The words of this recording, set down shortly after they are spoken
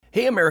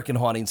Hey, American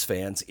Hauntings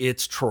fans,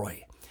 it's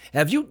Troy.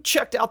 Have you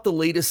checked out the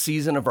latest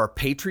season of our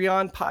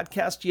Patreon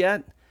podcast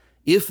yet?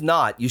 If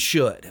not, you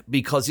should,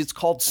 because it's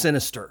called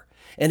Sinister,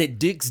 and it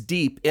digs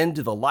deep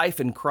into the life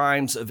and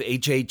crimes of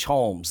H.H.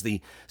 Holmes,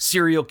 the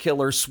serial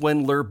killer,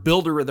 swindler,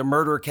 builder of the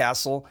murder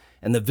castle,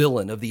 and the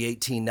villain of the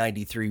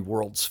 1893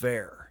 World's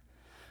Fair.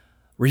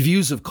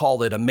 Reviews have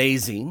called it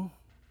amazing.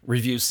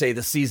 Reviews say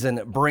the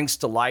season brings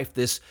to life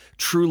this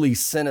truly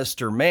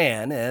sinister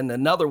man, and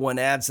another one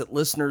adds that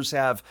listeners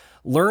have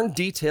learned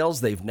details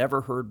they've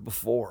never heard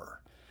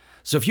before.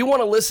 So if you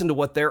want to listen to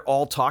what they're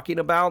all talking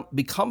about,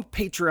 become a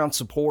Patreon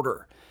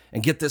supporter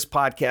and get this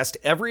podcast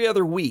every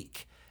other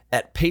week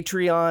at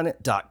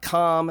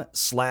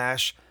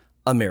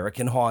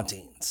patreon.com/American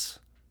Hauntings.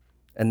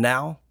 And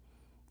now,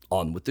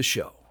 on with the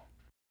show.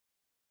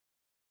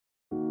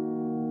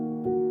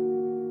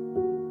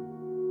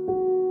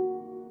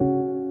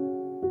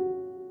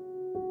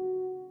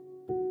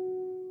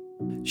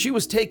 She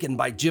was taken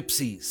by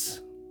gypsies.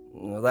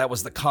 Well, that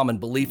was the common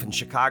belief in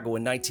Chicago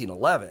in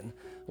 1911,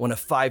 when a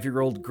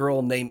 5-year-old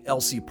girl named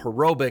Elsie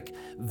Perobic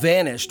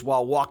vanished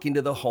while walking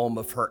to the home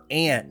of her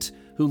aunt,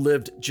 who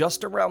lived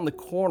just around the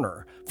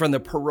corner from the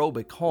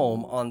Perobic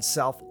home on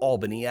South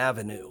Albany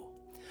Avenue.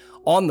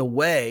 On the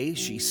way,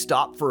 she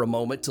stopped for a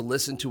moment to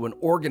listen to an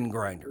organ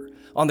grinder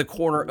on the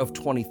corner of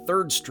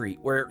 23rd Street,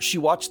 where she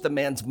watched the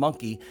man's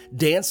monkey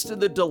dance to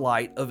the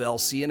delight of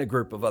Elsie and a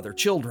group of other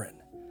children.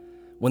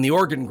 When the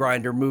organ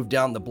grinder moved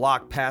down the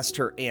block past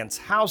her aunt's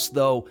house,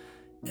 though,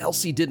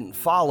 Elsie didn't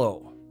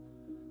follow.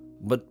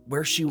 But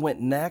where she went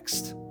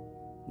next,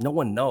 no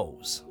one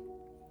knows.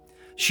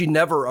 She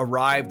never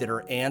arrived at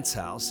her aunt's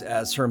house,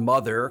 as her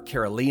mother,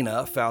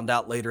 Carolina, found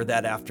out later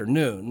that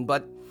afternoon,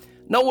 but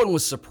no one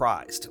was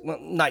surprised. Well,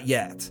 not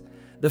yet.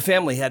 The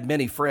family had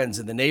many friends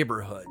in the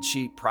neighborhood.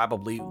 She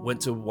probably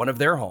went to one of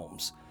their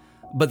homes.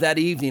 But that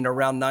evening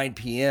around 9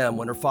 p.m.,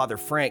 when her father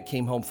Frank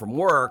came home from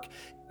work,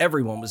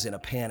 everyone was in a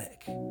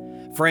panic.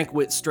 Frank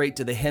went straight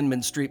to the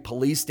Henman Street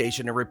police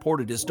station and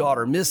reported his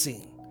daughter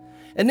missing.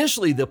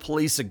 Initially, the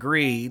police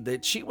agreed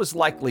that she was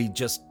likely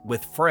just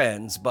with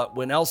friends, but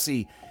when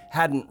Elsie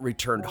hadn't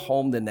returned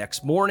home the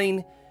next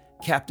morning,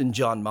 Captain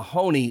John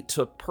Mahoney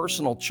took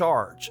personal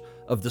charge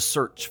of the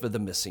search for the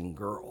missing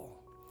girl.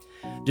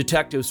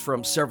 Detectives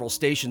from several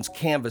stations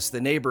canvassed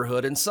the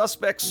neighborhood, and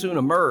suspects soon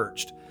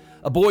emerged.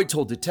 A boy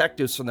told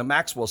detectives from the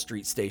Maxwell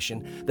Street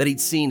station that he'd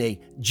seen a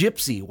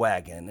gypsy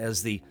wagon,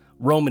 as the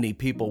Romany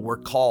people were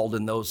called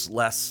in those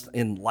less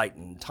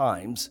enlightened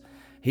times.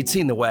 He'd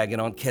seen the wagon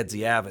on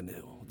Kedzie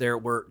Avenue. There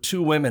were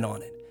 2 women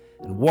on it,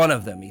 and one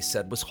of them, he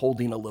said, was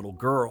holding a little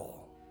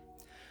girl.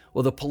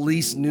 Well, the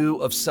police knew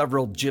of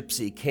several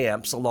gypsy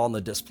camps along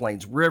the Des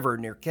Plaines River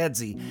near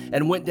Kedzie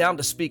and went down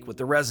to speak with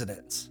the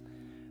residents.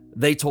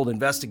 They told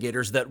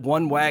investigators that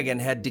one wagon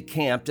had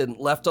decamped and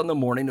left on the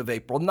morning of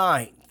April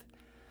 9th.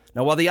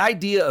 Now, while the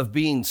idea of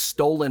being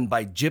stolen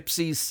by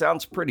gypsies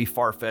sounds pretty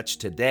far-fetched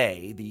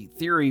today, the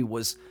theory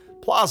was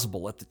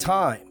plausible at the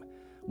time,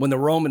 when the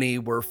Romany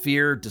were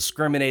feared,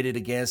 discriminated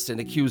against, and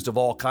accused of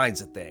all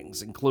kinds of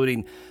things,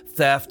 including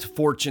theft,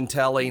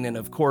 fortune-telling, and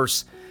of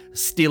course,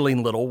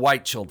 stealing little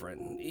white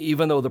children,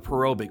 even though the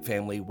Perobic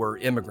family were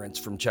immigrants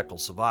from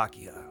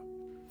Czechoslovakia.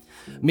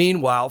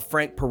 Meanwhile,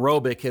 Frank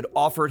Perobic had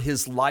offered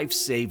his life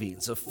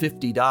savings of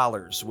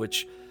 $50,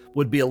 which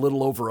would be a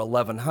little over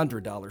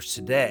 $1,100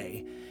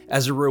 today,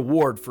 as a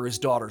reward for his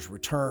daughter's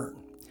return.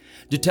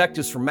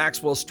 Detectives from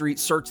Maxwell Street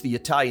searched the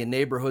Italian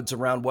neighborhoods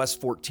around West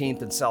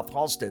 14th and South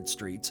Halsted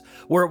Streets,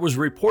 where it was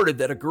reported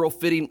that a girl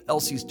fitting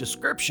Elsie's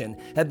description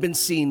had been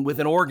seen with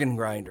an organ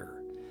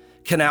grinder.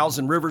 Canals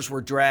and rivers were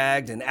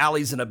dragged, and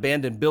alleys and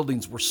abandoned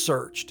buildings were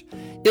searched.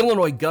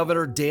 Illinois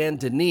Governor Dan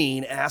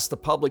Deneen asked the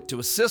public to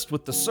assist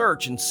with the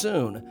search, and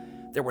soon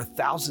there were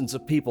thousands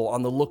of people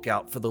on the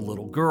lookout for the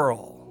little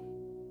girl.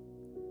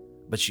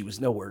 But she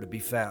was nowhere to be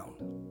found.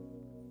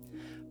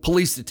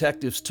 Police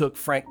detectives took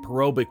Frank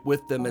Perobic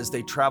with them as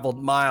they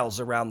traveled miles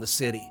around the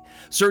city,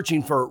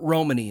 searching for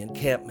Romany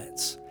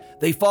encampments.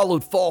 They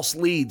followed false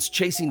leads,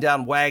 chasing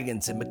down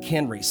wagons in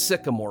McHenry,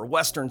 Sycamore,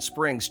 Western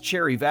Springs,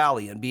 Cherry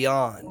Valley, and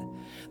beyond.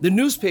 The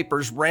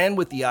newspapers ran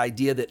with the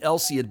idea that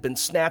Elsie had been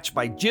snatched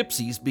by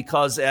gypsies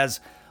because,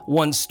 as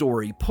one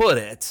story put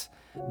it,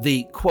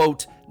 the,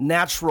 quote,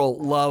 natural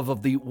love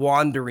of the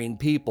wandering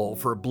people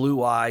for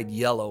blue-eyed,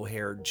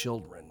 yellow-haired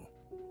children.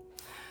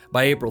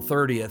 By April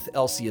 30th,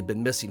 Elsie had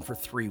been missing for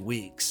 3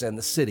 weeks, and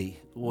the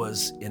city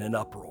was in an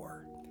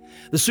uproar.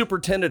 The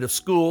superintendent of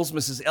schools,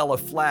 Mrs. Ella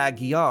Flagg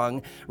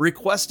Young,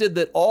 requested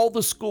that all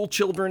the school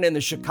children in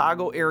the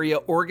Chicago area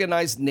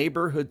organize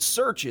neighborhood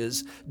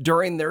searches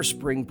during their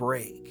spring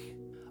break.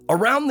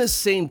 Around this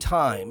same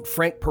time,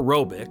 Frank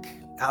Perobic,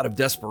 out of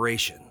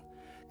desperation,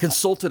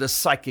 consulted a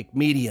psychic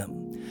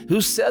medium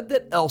who said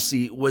that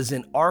Elsie was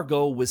in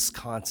Argo,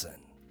 Wisconsin.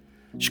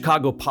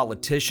 Chicago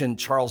politician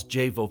Charles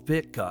J.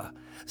 Vopitka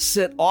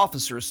sent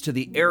officers to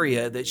the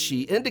area that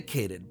she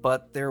indicated,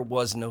 but there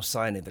was no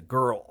sign of the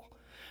girl.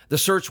 The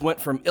search went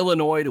from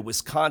Illinois to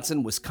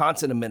Wisconsin,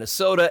 Wisconsin to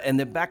Minnesota, and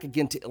then back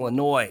again to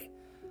Illinois,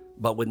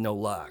 but with no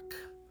luck.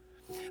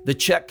 The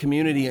Czech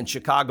community in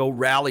Chicago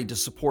rallied to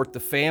support the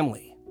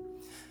family.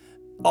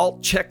 All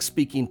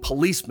Czech-speaking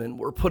policemen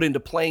were put into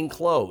plain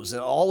clothes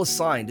and all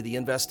assigned to the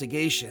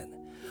investigation.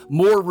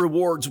 More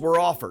rewards were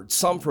offered,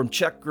 some from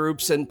Czech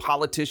groups and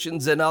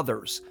politicians and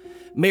others.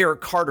 Mayor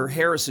Carter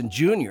Harrison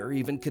Jr.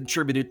 even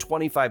contributed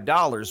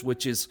 $25,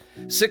 which is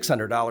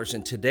 $600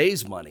 in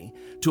today's money,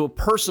 to a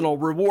personal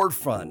reward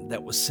fund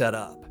that was set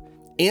up.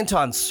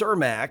 Anton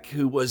Cermak,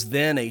 who was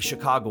then a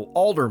Chicago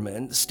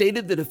alderman,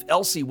 stated that if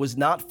Elsie was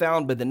not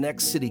found by the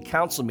next city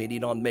council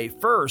meeting on May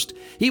 1st,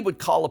 he would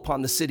call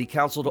upon the city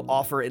council to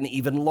offer an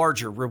even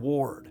larger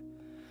reward.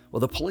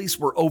 Well, the police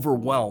were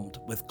overwhelmed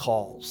with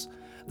calls.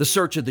 The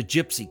search of the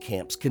gypsy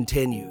camps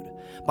continued.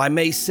 By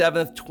May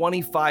 7th,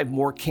 25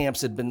 more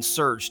camps had been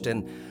searched,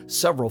 and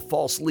several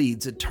false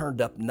leads had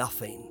turned up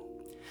nothing.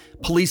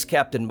 Police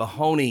Captain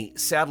Mahoney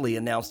sadly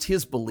announced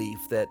his belief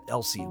that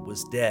Elsie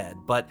was dead,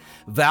 but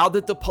vowed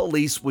that the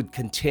police would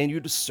continue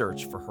to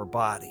search for her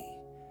body.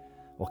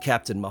 Well,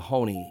 Captain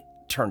Mahoney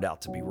turned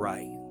out to be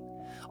right.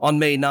 On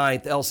May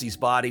 9th, Elsie's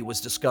body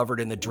was discovered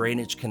in the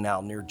drainage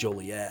canal near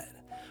Joliet.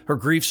 Her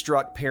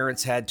grief-struck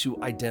parents had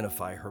to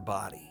identify her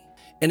body.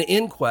 An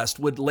inquest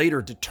would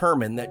later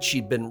determine that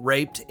she'd been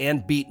raped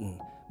and beaten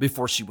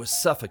before she was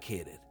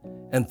suffocated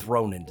and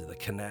thrown into the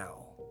canal.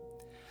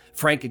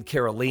 Frank and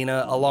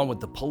Carolina, along with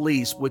the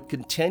police, would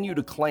continue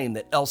to claim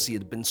that Elsie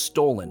had been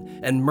stolen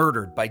and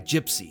murdered by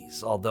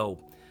gypsies, although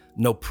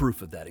no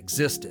proof of that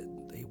existed.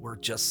 They were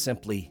just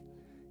simply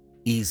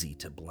easy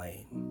to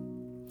blame.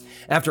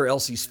 After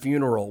Elsie's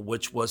funeral,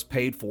 which was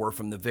paid for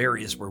from the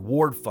various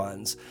reward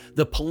funds,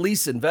 the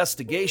police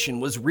investigation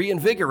was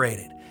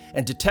reinvigorated,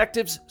 and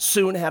detectives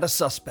soon had a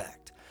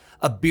suspect,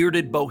 a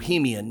bearded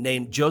bohemian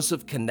named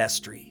Joseph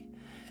Canestri.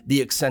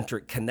 The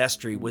eccentric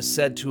Canestri was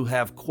said to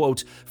have,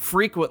 quote,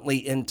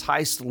 frequently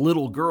enticed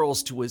little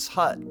girls to his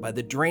hut by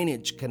the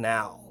drainage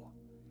canal,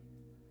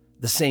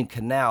 the same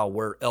canal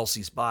where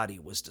Elsie's body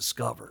was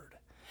discovered.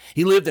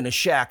 He lived in a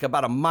shack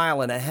about 1.5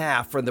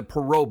 miles from the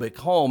Perobic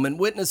home, and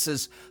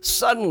witnesses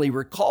suddenly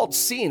recalled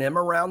seeing him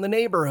around the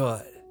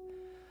neighborhood.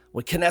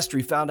 When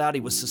Canestri found out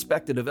he was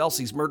suspected of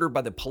Elsie's murder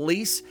by the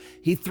police,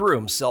 he threw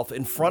himself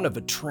in front of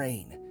a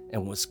train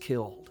and was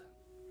killed.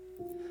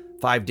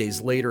 5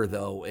 days later,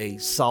 though, a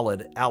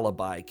solid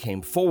alibi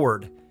came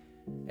forward,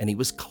 and he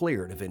was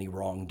cleared of any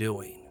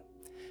wrongdoing.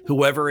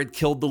 Whoever had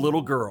killed the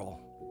little girl,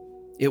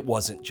 it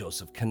wasn't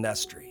Joseph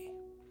Canestri.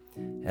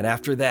 And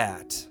after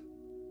that,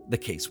 the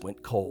case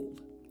went cold.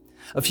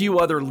 A few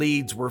other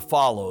leads were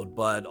followed,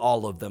 but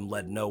all of them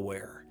led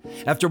nowhere.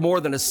 After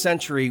more than a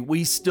century,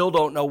 we still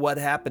don't know what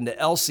happened to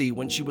Elsie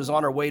when she was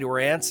on her way to her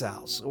aunt's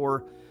house,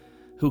 or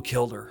who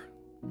killed her.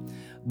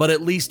 But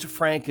at least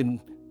Frank and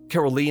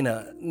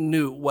Carolina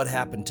knew what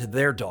happened to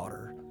their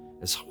daughter,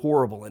 as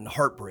horrible and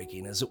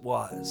heartbreaking as it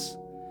was.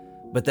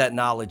 But that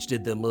knowledge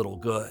did them little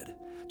good.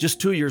 Just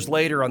 2 years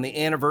later, on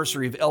the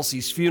anniversary of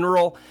Elsie's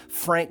funeral,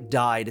 Frank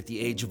died at the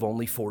age of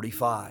only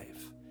 45.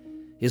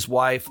 His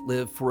wife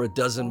lived for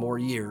 12 more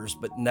years,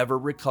 but never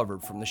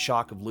recovered from the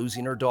shock of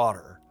losing her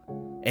daughter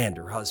and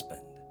her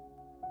husband.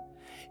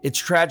 It's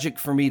tragic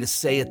for me to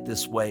say it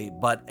this way,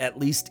 but at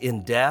least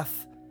in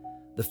death,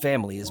 the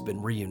family has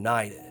been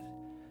reunited.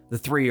 The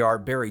three are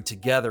buried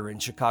together in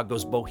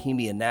Chicago's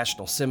Bohemian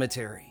National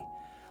Cemetery,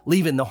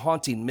 leaving the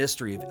haunting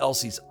mystery of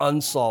Elsie's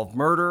unsolved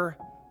murder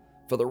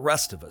for the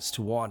rest of us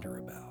to wonder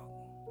about.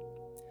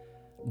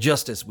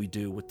 Just as we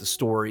do with the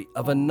story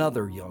of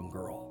another young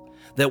girl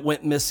that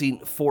went missing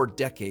 4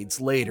 decades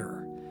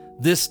later,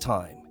 this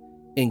time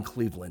in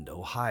Cleveland,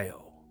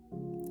 Ohio.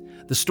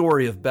 The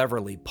story of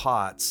Beverly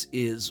Potts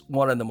is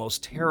one of the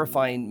most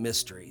terrifying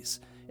mysteries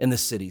in the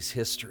city's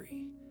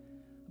history.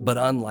 But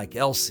unlike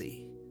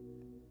Elsie,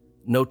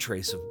 no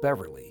trace of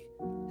Beverly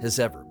has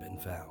ever been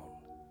found.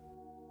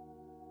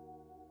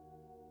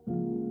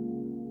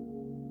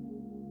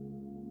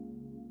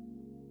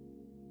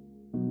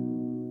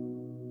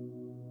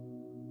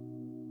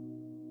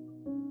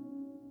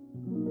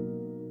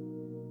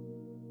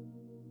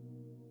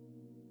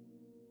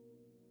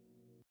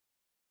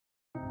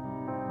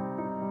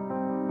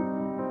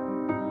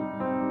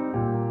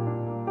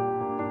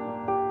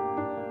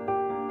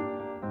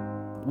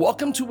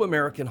 Welcome to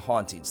American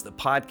Hauntings, the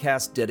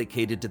podcast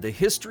dedicated to the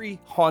history,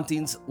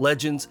 hauntings,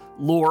 legends,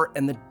 lore,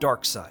 and the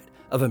dark side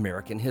of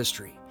American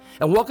history.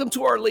 And welcome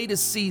to our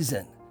latest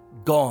season,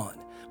 Gone,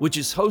 which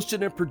is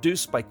hosted and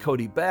produced by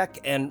Cody Beck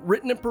and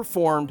written and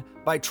performed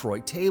by Troy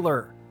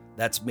Taylor.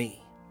 That's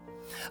me.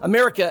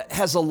 America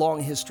has a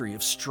long history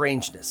of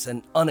strangeness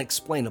and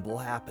unexplainable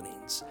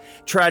happenings.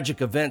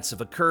 Tragic events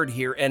have occurred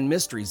here, and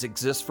mysteries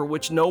exist for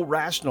which no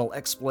rational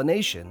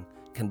explanation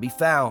can be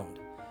found.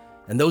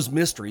 And those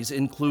mysteries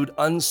include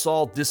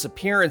unsolved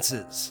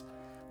disappearances,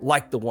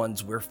 like the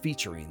ones we're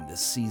featuring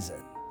this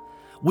season.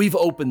 We've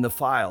opened the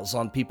files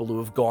on people who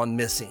have gone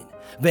missing,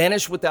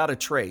 vanished without a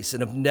trace,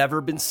 and have never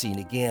been seen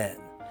again.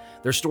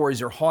 Their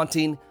stories are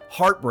haunting,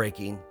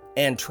 heartbreaking,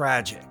 and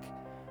tragic.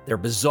 They're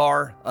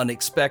bizarre,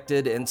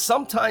 unexpected, and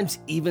sometimes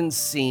even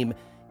seem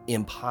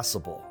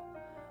impossible.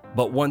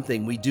 But one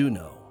thing we do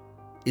know,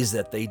 is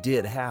that they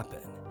did happen.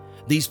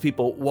 These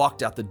people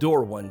walked out the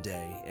door one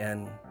day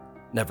and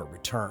never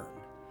returned.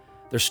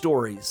 Their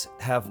stories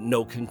have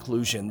no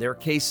conclusion. Their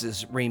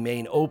cases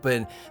remain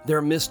open.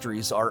 Their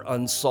mysteries are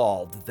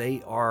unsolved.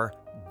 They are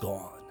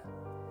gone.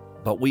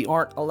 But we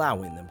aren't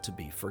allowing them to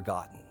be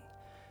forgotten.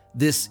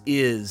 This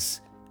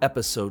is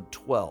episode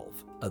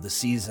 12 of the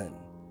season,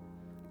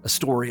 a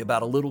story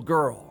about a little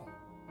girl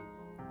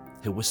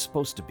who was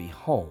supposed to be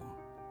home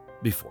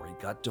before it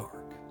got dark.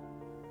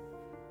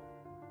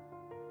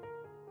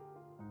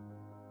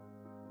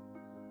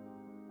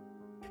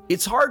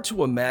 It's hard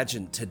to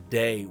imagine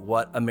today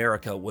what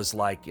America was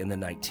like in the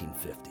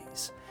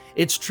 1950s.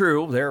 It's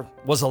true, there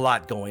was a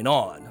lot going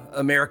on.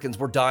 Americans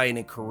were dying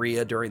in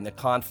Korea during the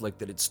conflict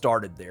that had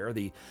started there.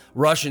 The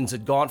Russians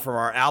had gone from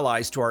our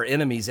allies to our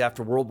enemies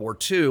after World War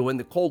II, and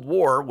the Cold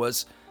War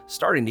was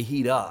starting to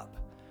heat up.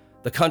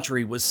 The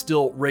country was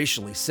still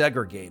racially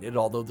segregated,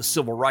 although the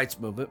civil rights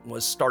movement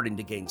was starting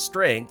to gain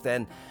strength,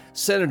 and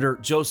Senator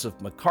Joseph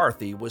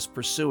McCarthy was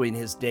pursuing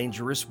his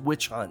dangerous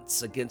witch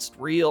hunts against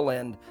real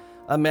and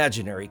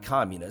imaginary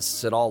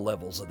communists at all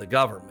levels of the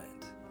government.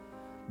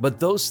 But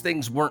those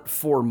things weren't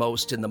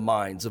foremost in the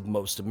minds of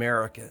most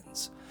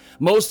Americans.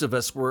 Most of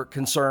us were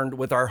concerned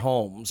with our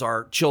homes,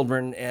 our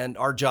children, and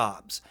our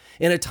jobs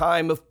in a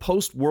time of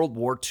post-World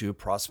War II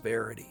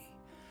prosperity.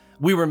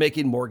 We were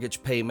making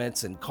mortgage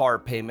payments and car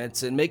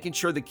payments and making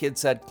sure the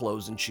kids had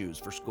clothes and shoes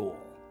for school.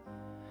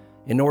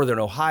 In northern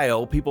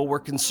Ohio, people were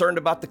concerned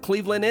about the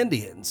Cleveland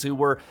Indians, who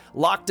were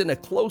locked in a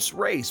close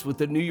race with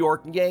the New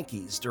York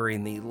Yankees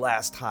during the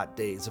last hot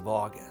days of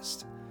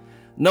August.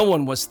 No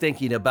one was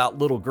thinking about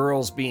little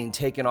girls being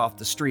taken off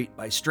the street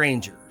by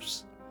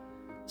strangers.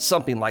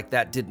 Something like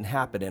that didn't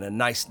happen in a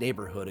nice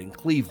neighborhood in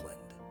Cleveland.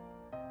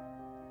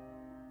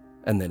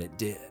 And then it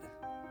did.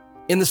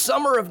 In the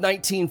summer of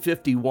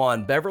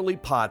 1951, Beverly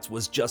Potts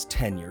was just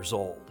 10 years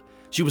old.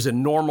 She was a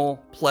normal,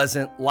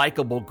 pleasant,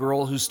 likable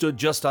girl who stood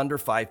just under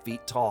 5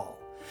 feet tall.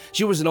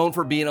 She was known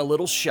for being a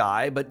little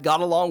shy, but got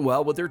along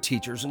well with her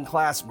teachers and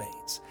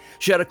classmates.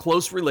 She had a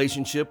close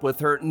relationship with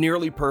her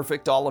nearly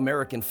perfect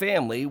all-American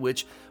family,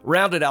 which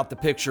rounded out the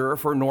picture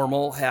of her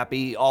normal,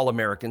 happy,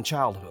 all-American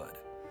childhood.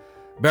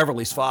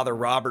 Beverly's father,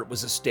 Robert,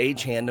 was a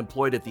stagehand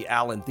employed at the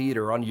Allen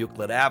Theater on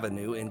Euclid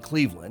Avenue in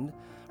Cleveland.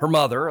 Her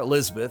mother,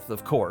 Elizabeth,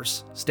 of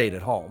course, stayed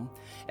at home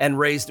and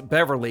raised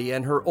Beverly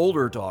and her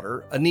older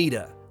daughter,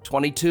 Anita,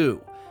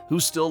 22, who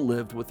still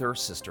lived with her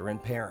sister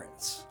and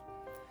parents.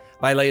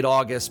 By late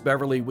August,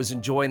 Beverly was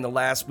enjoying the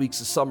last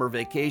weeks of summer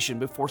vacation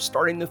before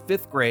starting the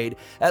 5th grade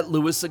at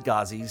Louis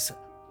Agassiz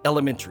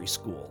Elementary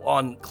School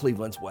on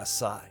Cleveland's west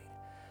side.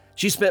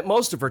 She spent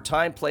most of her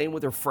time playing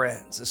with her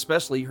friends,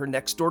 especially her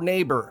next-door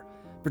neighbor,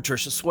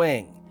 Patricia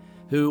Swing,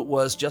 who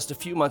was just a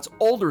few months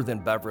older than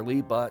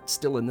Beverly, but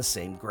still in the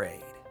same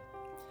grade.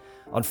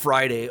 On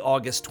Friday,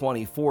 August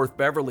 24th,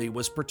 Beverly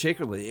was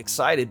particularly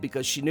excited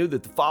because she knew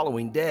that the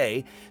following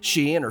day,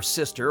 she and her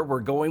sister were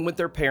going with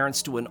their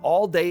parents to an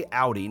all-day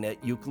outing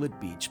at Euclid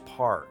Beach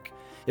Park.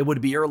 It would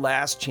be her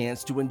last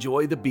chance to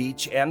enjoy the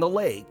beach and the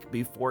lake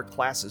before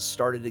classes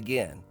started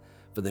again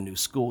for the new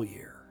school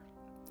year.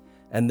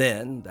 And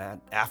then, that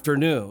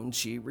afternoon,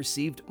 she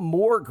received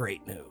more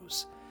great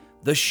news.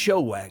 The show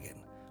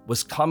wagon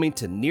was coming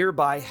to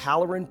nearby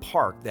Halloran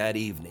Park that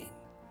evening.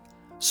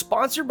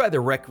 Sponsored by the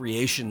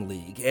Recreation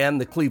League and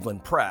the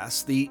Cleveland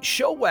Press, the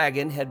show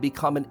wagon had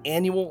become an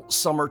annual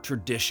summer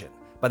tradition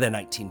by the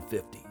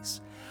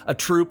 1950s. A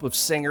troupe of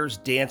singers,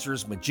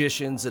 dancers,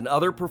 magicians, and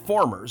other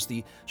performers,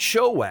 the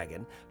show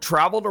wagon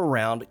traveled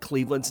around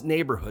Cleveland's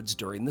neighborhoods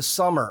during the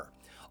summer,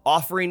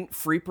 offering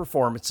free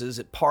performances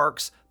at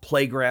parks,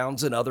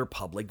 playgrounds, and other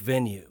public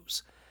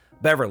venues.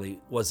 Beverly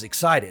was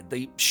excited.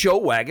 The show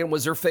wagon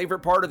was her favorite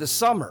part of the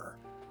summer.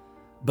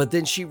 But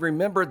then she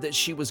remembered that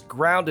she was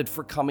grounded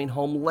for coming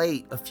home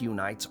late a few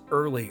nights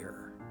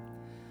earlier.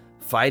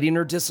 Fighting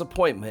her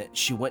disappointment,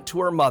 she went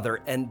to her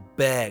mother and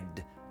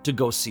begged to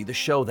go see the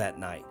show that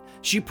night.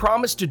 She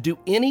promised to do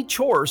any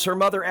chores her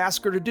mother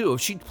asked her to do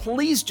if she'd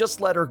please just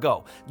let her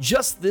go,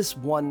 just this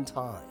one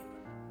time.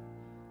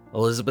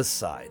 Elizabeth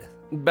sighed.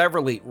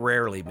 Beverly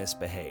rarely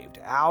misbehaved.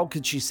 How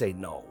could she say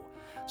no?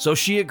 So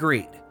she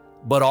agreed,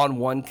 but on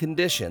one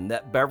condition,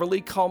 that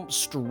Beverly come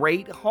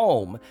straight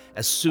home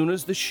as soon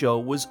as the show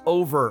was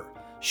over.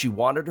 She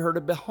wanted her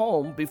to be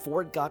home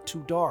before it got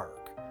too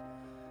dark.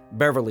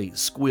 Beverly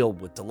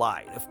squealed with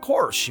delight. Of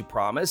course, she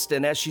promised,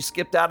 and as she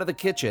skipped out of the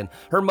kitchen,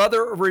 her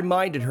mother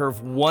reminded her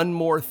of one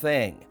more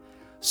thing,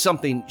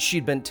 something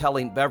she'd been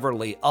telling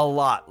Beverly a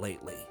lot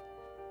lately.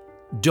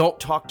 Don't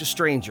talk to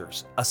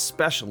strangers,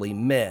 especially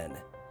men,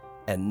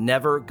 and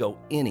never go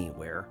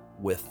anywhere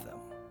with them.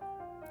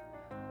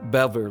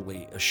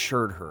 Beverly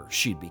assured her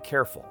she'd be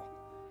careful,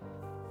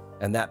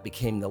 and that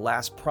became the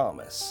last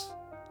promise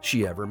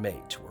she ever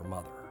made to her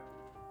mother.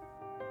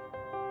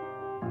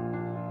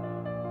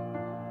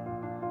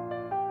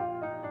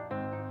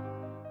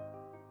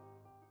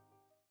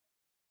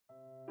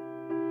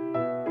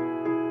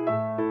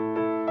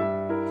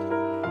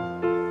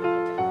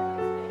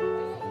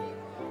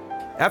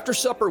 After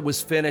supper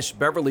was finished,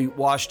 Beverly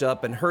washed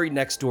up and hurried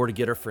next door to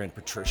get her friend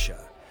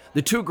Patricia.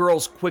 The two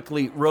girls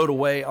quickly rode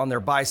away on their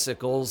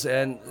bicycles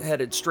and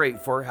headed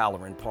straight for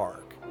Halloran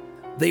Park.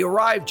 They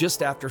arrived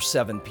just after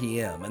 7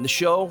 p.m. and the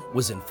show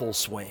was in full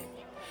swing.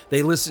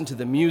 They listened to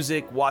the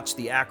music, watched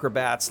the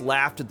acrobats,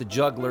 laughed at the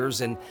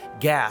jugglers, and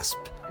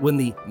gasped when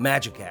the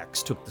magic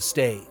acts took the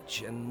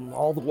stage. And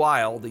all the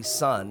while, the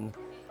sun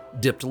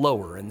dipped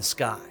lower in the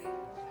sky.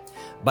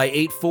 By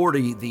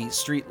 8:40, the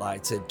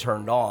streetlights had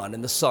turned on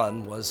and the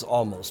sun was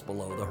almost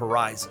below the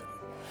horizon.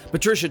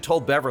 Patricia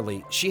told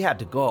Beverly she had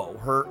to go.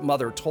 Her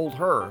mother told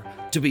her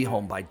to be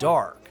home by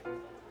dark.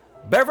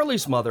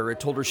 Beverly's mother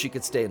had told her she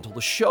could stay until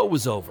the show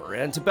was over,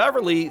 and to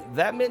Beverly,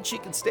 that meant she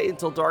could stay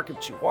until dark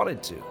if she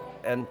wanted to.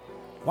 And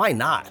why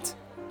not?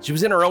 She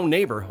was in her own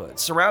neighborhood,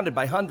 surrounded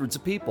by hundreds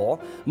of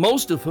people,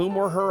 most of whom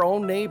were her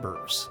own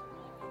neighbors.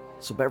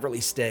 So Beverly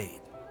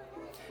stayed.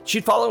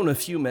 She'd follow in a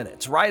few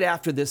minutes, right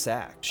after this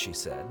act, she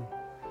said.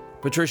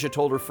 Patricia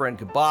told her friend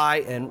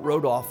goodbye and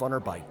rode off on her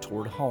bike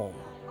toward home.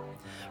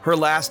 Her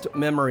last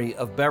memory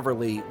of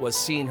Beverly was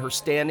seeing her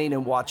standing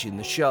and watching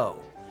the show.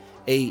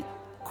 A,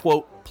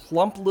 quote,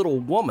 plump little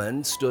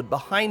woman stood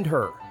behind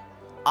her.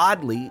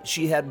 Oddly,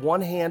 she had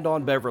one hand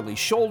on Beverly's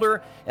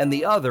shoulder and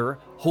the other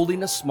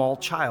holding a small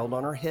child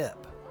on her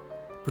hip.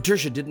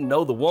 Patricia didn't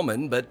know the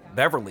woman, but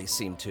Beverly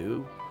seemed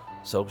to,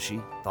 so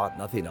she thought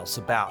nothing else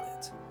about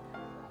it.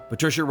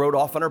 Patricia rode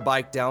off on her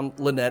bike down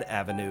Lynette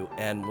Avenue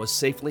and was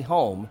safely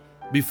home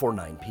before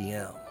 9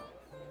 p.m.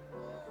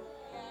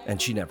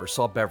 And she never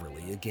saw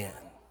Beverly again.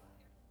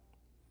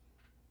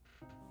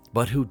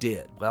 But who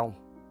did? Well,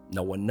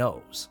 no one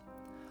knows.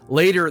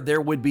 Later,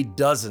 there would be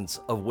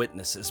dozens of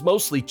witnesses,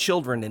 mostly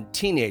children and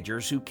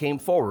teenagers who came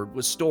forward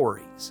with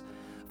stories.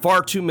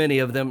 Far too many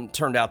of them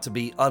turned out to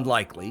be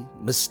unlikely,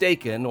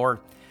 mistaken, or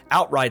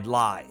outright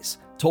lies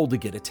told to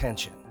get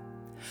attention.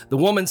 The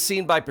woman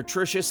seen by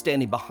Patricia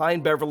standing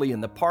behind Beverly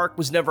in the park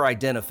was never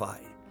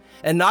identified,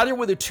 and neither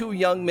were the two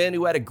young men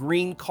who had a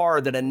green car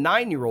that a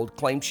 9-year-old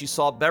claimed she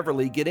saw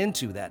Beverly get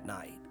into that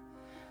night.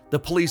 The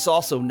police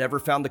also never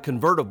found the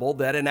convertible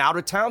that an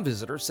out-of-town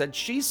visitor said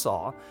she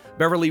saw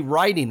Beverly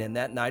riding in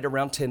that night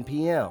around 10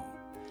 p.m.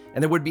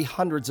 And there would be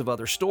hundreds of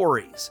other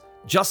stories,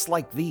 just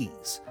like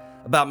these,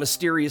 about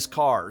mysterious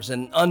cars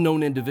and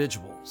unknown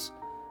individuals,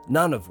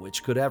 none of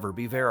which could ever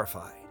be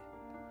verified.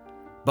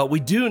 But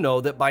we do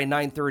know that by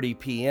 9:30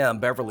 p.m.,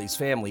 Beverly's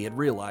family had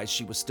realized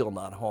she was still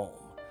not home.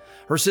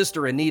 Her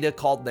sister Anita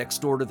called next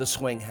door to the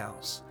swing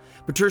house.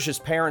 Patricia's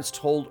parents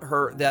told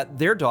her that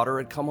their daughter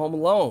had come home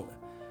alone.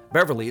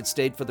 Beverly had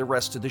stayed for the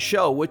rest of the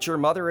show, which her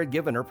mother had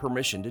given her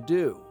permission to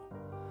do.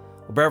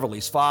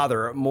 Beverly's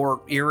father,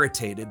 more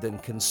irritated than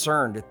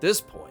concerned at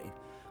this point,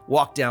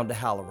 walked down to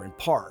Halloran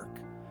Park.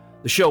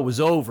 The show was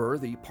over.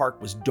 The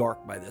park was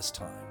dark by this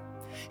time.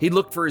 He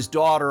looked for his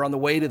daughter on the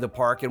way to the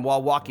park, and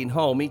while walking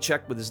home, he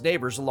checked with his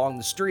neighbors along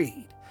the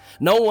street.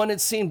 No one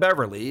had seen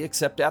Beverly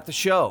except at the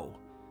show.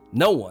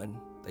 No one,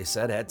 they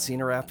said, had seen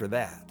her after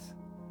that.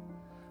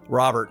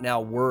 Robert,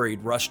 now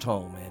worried, rushed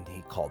home and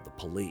he called the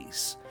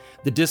police.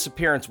 The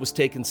disappearance was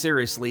taken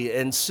seriously,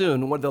 and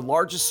soon one of the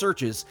largest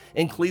searches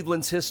in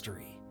Cleveland's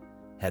history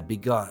had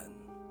begun.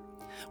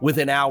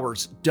 Within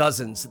hours,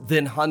 dozens,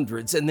 then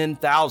hundreds, and then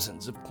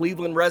thousands of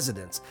Cleveland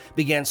residents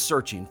began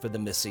searching for the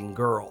missing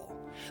girl.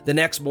 The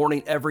next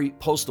morning, every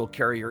postal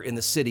carrier in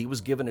the city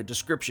was given a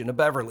description of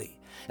Beverly,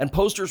 and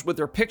posters with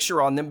her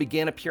picture on them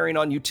began appearing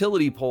on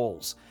utility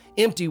poles,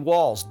 empty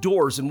walls,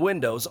 doors, and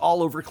windows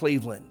all over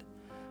Cleveland.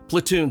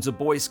 Platoons of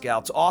Boy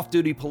Scouts,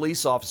 off-duty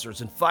police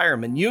officers, and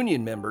firemen,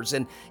 union members,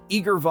 and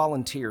eager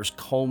volunteers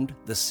combed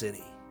the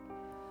city.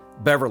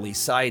 Beverly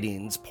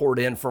sightings poured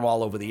in from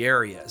all over the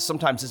area,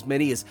 sometimes as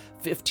many as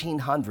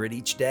 1,500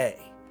 each day.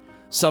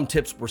 Some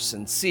tips were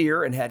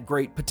sincere and had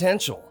great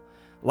potential,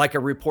 like a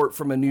report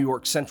from a New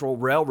York Central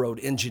Railroad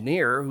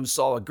engineer who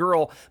saw a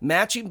girl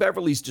matching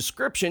Beverly's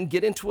description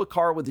get into a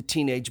car with a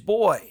teenage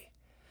boy.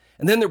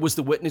 And then there was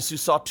the witness who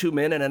saw two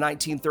men in a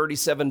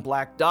 1937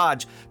 black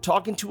Dodge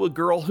talking to a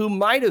girl who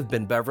might have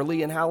been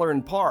Beverly in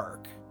Halloran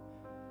Park.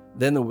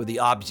 Then there were the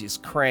obvious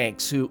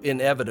cranks who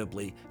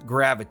inevitably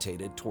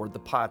gravitated toward the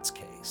Potts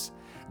case,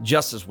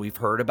 just as we've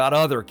heard about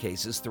other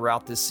cases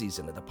throughout this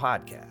season of the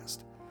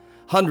podcast.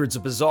 Hundreds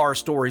of bizarre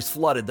stories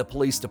flooded the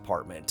police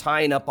department,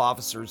 tying up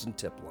officers and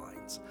tip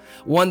lines.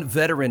 One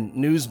veteran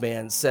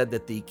newsman said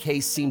that the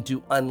case seemed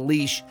to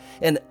unleash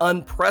an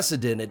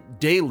unprecedented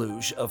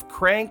deluge of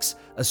cranks,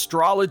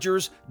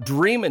 astrologers,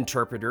 dream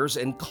interpreters,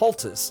 and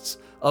cultists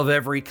of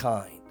every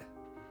kind.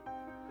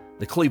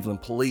 The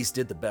Cleveland police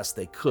did the best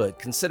they could,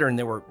 considering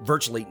there were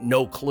virtually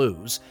no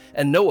clues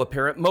and no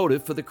apparent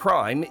motive for the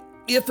crime,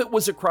 if it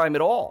was a crime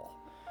at all.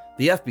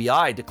 The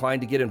FBI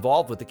declined to get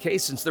involved with the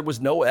case since there was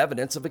no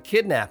evidence of a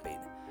kidnapping,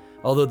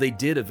 although they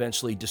did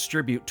eventually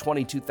distribute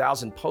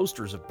 22,000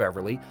 posters of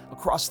Beverly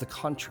across the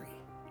country.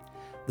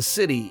 The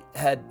city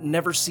had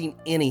never seen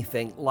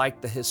anything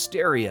like the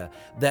hysteria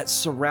that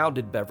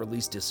surrounded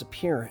Beverly's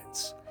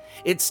disappearance.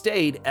 It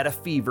stayed at a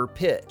fever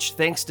pitch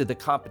thanks to the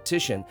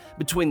competition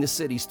between the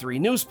city's 3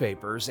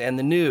 newspapers and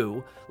the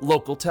new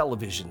local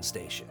television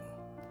station.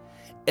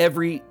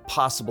 Every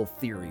possible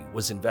theory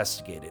was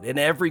investigated, and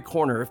every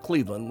corner of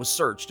Cleveland was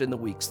searched in the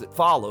weeks that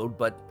followed,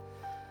 but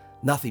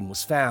nothing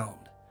was found.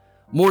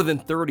 More than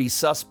 30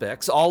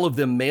 suspects, all of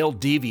them male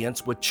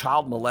deviants with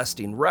child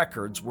molesting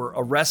records, were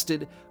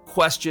arrested,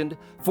 questioned,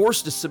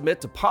 forced to submit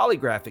to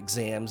polygraph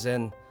exams,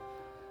 and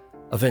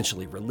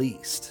eventually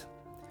released.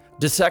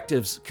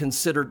 Detectives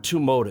considered 2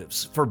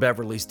 motives for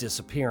Beverly's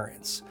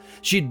disappearance.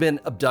 She'd been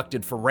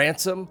abducted for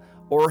ransom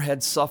or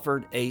had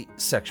suffered a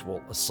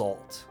sexual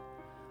assault.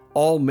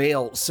 All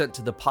mail sent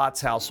to the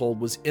Potts household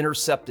was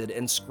intercepted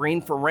and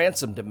screened for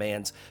ransom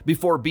demands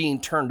before being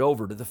turned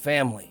over to the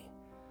family.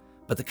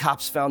 But the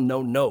cops found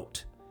no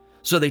note,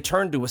 so they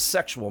turned to a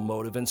sexual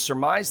motive and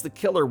surmised the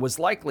killer was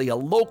likely a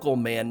local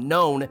man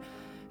known,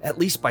 at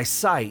least by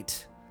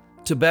sight,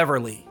 to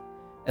Beverly,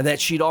 and that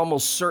she'd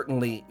almost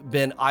certainly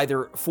been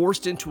either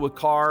forced into a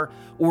car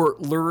or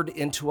lured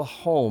into a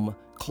home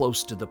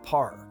close to the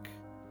park.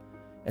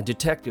 And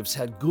detectives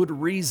had good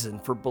reason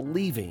for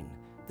believing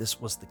this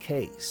was the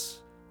case.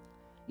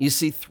 You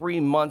see,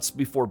 3 months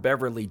before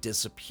Beverly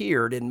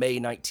disappeared in May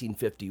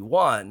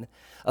 1951,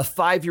 a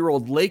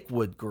 5-year-old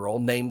Lakewood girl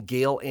named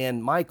Gail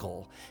Ann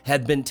Michael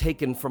had been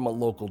taken from a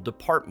local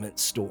department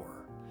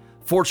store.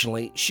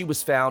 Fortunately, she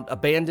was found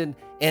abandoned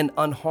and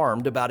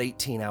unharmed about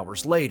 18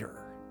 hours later.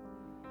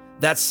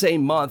 That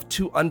same month,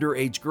 2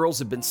 underage girls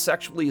had been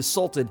sexually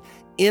assaulted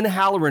in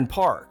Halloran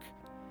Park.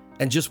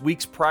 And just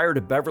weeks prior to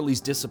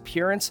Beverly's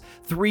disappearance,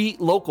 3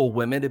 local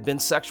women had been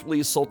sexually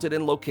assaulted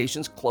in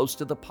locations close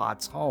to the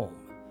Potts home.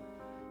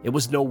 It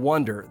was no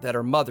wonder that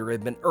her mother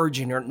had been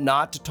urging her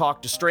not to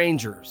talk to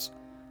strangers,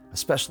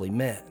 especially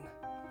men.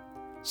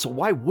 So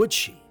why would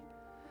she?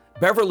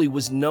 Beverly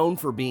was known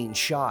for being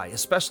shy,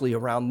 especially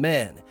around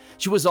men.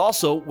 She was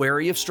also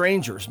wary of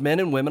strangers, men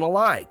and women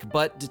alike,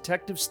 but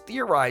detectives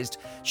theorized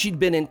she'd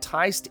been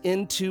enticed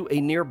into a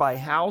nearby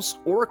house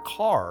or a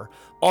car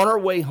on her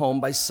way home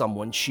by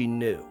someone she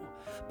knew,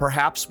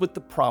 perhaps with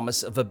the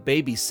promise of a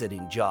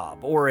babysitting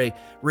job or a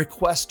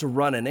request to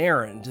run an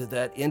errand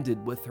that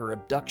ended with her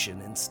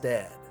abduction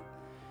instead.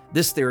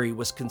 This theory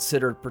was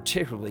considered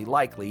particularly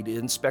likely to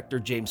Inspector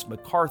James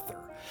MacArthur,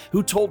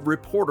 who told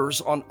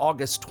reporters on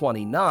August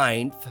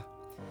 29th,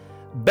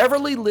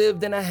 "Beverly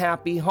lived in a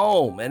happy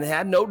home and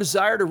had no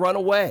desire to run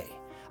away.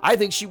 I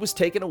think she was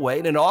taken away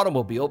in an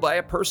automobile by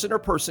a person or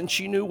persons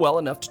she knew well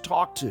enough to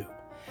talk to.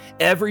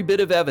 Every bit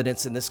of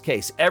evidence in this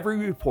case, every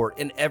report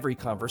and every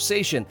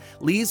conversation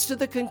leads to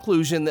the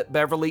conclusion that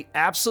Beverly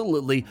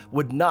absolutely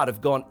would not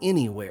have gone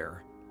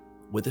anywhere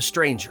with a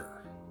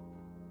stranger."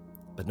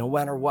 But no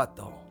matter what,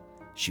 though,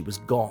 she was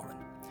gone.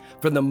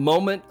 From the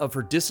moment of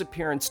her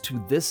disappearance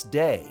to this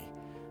day,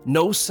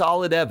 no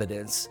solid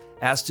evidence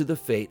as to the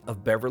fate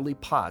of Beverly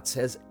Potts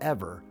has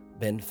ever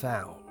been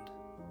found.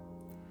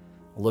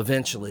 Well,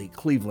 eventually,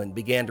 Cleveland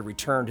began to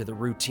return to the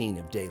routine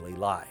of daily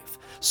life.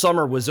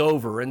 Summer was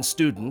over and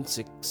students,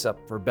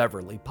 except for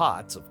Beverly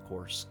Potts, of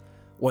course,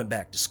 went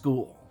back to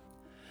school.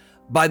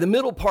 By the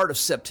middle part of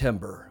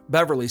September,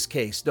 Beverly's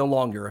case no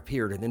longer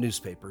appeared in the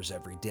newspapers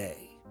every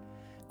day.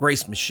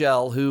 Grace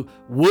Michelle, who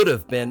would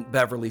have been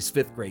Beverly's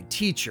 5th grade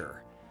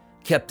teacher,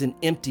 kept an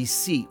empty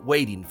seat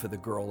waiting for the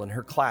girl in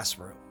her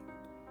classroom.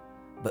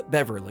 But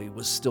Beverly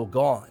was still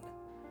gone.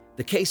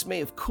 The case may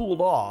have cooled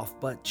off,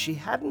 but she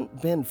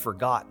hadn't been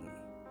forgotten.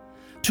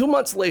 2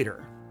 months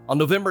later, on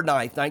November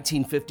 9th,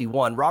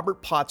 1951,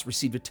 Robert Potts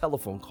received a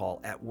telephone call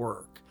at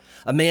work.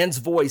 A man's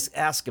voice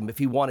asked him if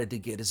he wanted to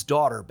get his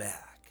daughter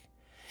back.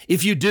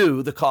 "If you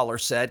do," the caller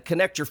said,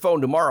 "connect your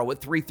phone tomorrow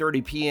at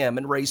 3:30 p.m.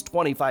 and raise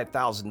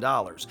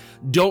 $25,000.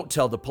 Don't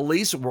tell the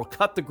police or we'll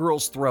cut the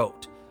girl's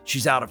throat.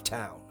 She's out of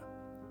town."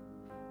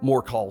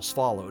 More calls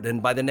followed,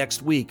 and by the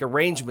next week,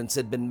 arrangements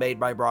had been made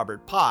by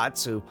Robert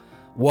Potts, who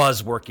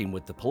was working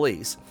with the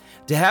police,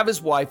 to have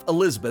his wife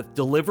Elizabeth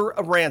deliver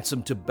a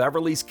ransom to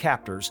Beverly's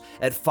captors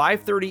at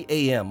 5:30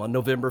 a.m. on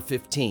November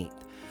 15th.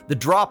 The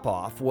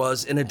drop-off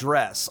was an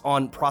address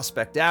on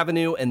Prospect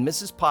Avenue, and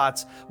Mrs.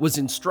 Potts was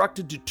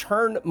instructed to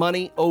turn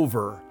money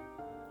over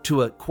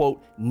to a,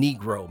 quote,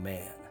 Negro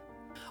man.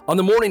 On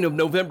the morning of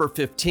November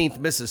 15th,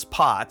 Mrs.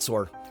 Potts,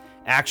 or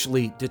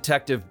actually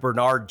Detective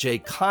Bernard J.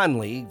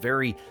 Conley,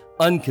 very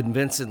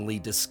unconvincingly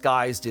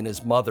disguised in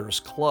his mother's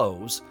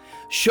clothes,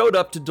 showed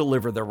up to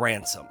deliver the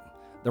ransom.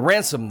 The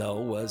ransom,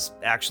 though, was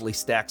actually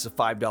stacks of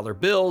 $5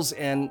 bills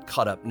and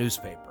cut-up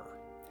newspaper.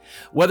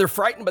 Whether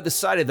frightened by the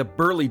sight of the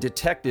burly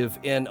detective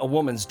in a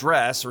woman's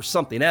dress or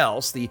something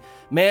else, the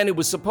man who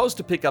was supposed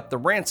to pick up the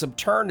ransom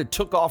turned and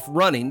took off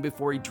running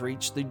before he'd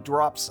reached the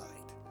drop site.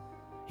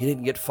 He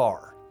didn't get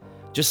far.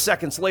 Just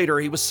seconds later,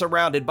 he was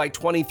surrounded by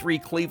 23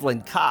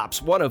 Cleveland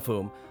cops, one of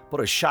whom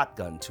put a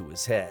shotgun to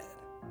his head.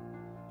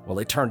 Well,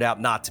 it turned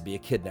out not to be a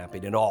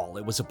kidnapping at all.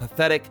 It was a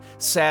pathetic,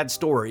 sad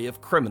story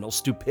of criminal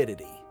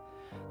stupidity.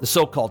 The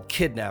so-called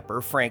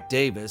kidnapper, Frank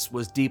Davis,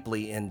 was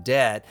deeply in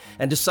debt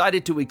and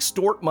decided to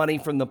extort money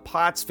from the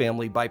Potts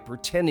family by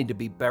pretending to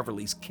be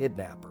Beverly's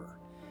kidnapper.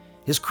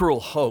 His cruel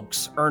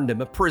hoax earned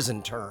him a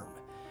prison term,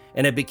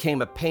 and it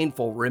became a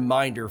painful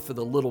reminder for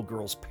the little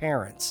girl's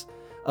parents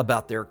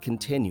about their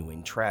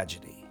continuing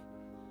tragedy.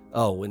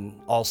 Oh, and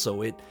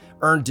also it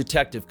earned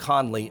Detective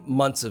Conley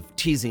months of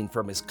teasing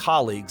from his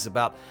colleagues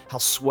about how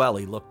swell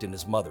he looked in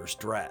his mother's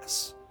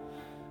dress.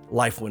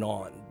 Life went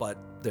on, but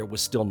there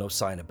was still no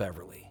sign of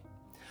Beverly.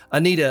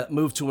 Anita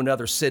moved to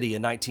another city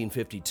in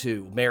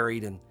 1952,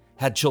 married, and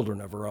had children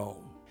of her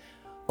own.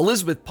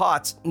 Elizabeth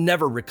Potts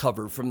never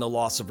recovered from the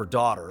loss of her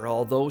daughter,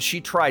 although she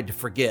tried to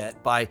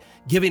forget by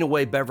giving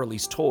away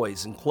Beverly's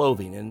toys and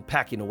clothing and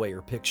packing away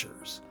her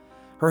pictures.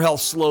 Her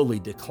health slowly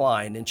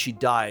declined, and she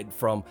died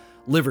from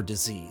liver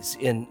disease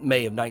in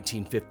May of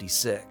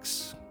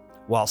 1956,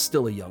 while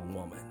still a young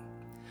woman.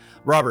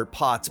 Robert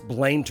Potts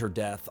blamed her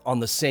death on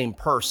the same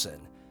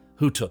person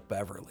who took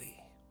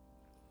Beverly.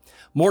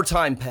 More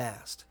time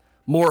passed.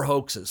 More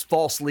hoaxes,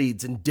 false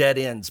leads, and dead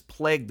ends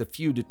plagued the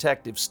few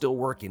detectives still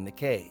working the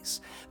case.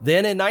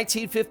 Then in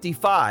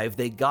 1955,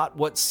 they got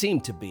what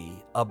seemed to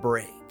be a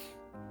break.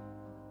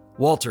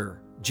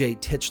 Walter J.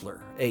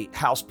 Titchler, a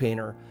house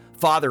painter,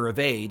 father of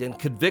 8, and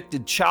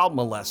convicted child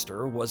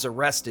molester, was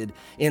arrested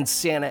in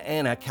Santa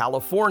Ana,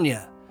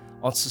 California,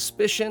 on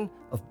suspicion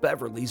of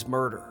Beverly's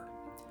murder.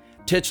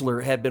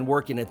 Titchler had been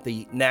working at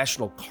the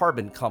National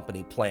Carbon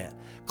Company plant,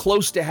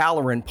 close to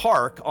Halloran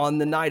Park, on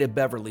the night of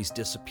Beverly's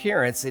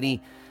disappearance, and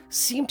he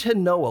seemed to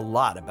know a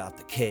lot about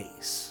the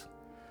case.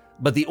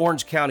 But the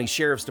Orange County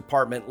Sheriff's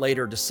Department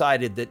later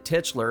decided that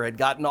Titchler had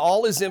gotten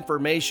all his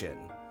information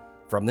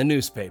from the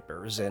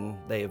newspapers, and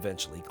they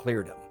eventually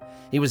cleared him.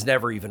 He was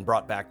never even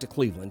brought back to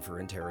Cleveland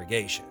for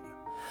interrogation.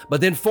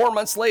 But then 4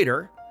 months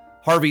later,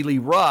 Harvey Lee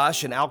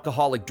Rush, an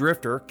alcoholic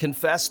drifter,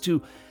 confessed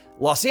to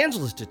Los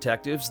Angeles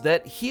detectives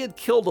that he had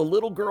killed a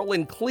little girl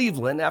in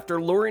Cleveland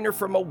after luring her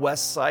from a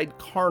West Side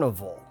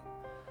carnival.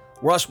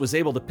 Rush was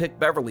able to pick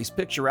Beverly's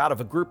picture out of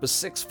a group of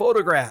 6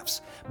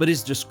 photographs, but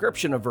his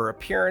description of her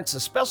appearance,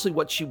 especially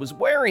what she was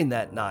wearing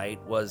that night,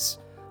 was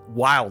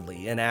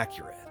wildly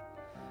inaccurate.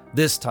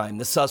 This time,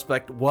 the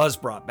suspect was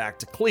brought back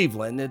to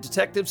Cleveland, and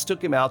detectives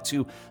took him out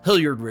to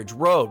Hilliard Ridge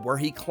Road, where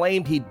he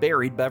claimed he'd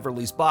buried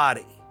Beverly's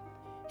body.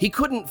 He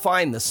couldn't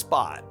find the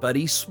spot, but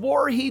he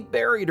swore he'd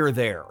buried her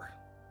there.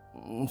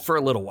 For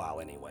a little while,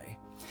 anyway.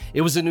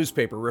 It was a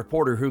newspaper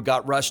reporter who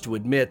got Rush to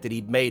admit that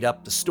he'd made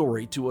up the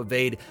story to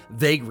evade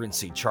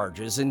vagrancy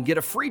charges and get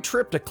a free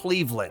trip to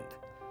Cleveland.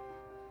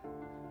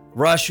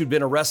 Rush, who'd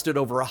been arrested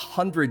over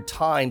 100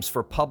 times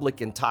for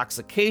public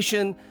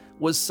intoxication,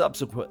 was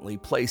subsequently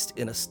placed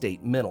in a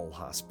state mental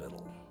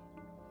hospital.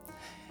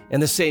 In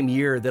the same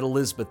year that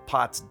Elizabeth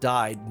Potts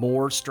died,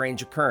 more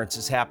strange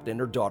occurrences happened in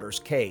her daughter's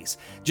case.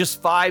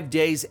 Just 5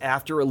 days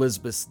after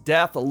Elizabeth's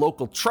death, a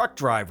local truck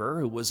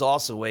driver, who was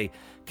also a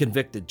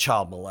convicted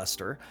child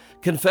molester,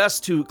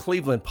 confessed to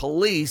Cleveland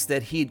police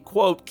that he'd,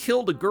 quote,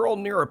 killed a girl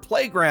near a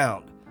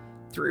playground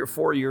 3 or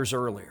 4 years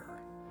earlier.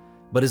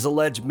 But his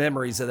alleged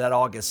memories of that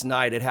August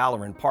night at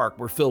Halloran Park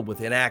were filled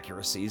with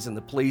inaccuracies, and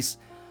the police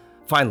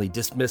finally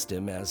dismissed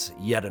him as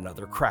yet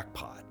another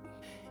crackpot.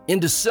 In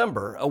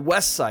December, a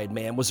West Side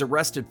man was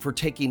arrested for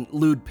taking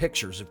lewd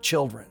pictures of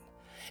children.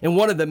 In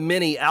one of the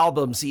many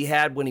albums he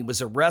had when he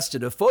was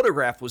arrested, a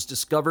photograph was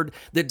discovered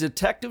that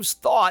detectives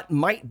thought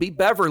might be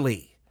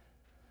Beverly.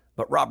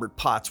 But Robert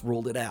Potts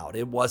ruled it out.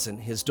 It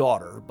wasn't his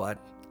daughter, but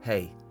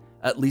hey,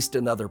 at least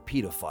another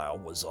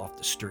pedophile was off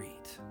the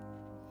street.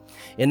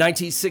 In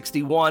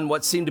 1961,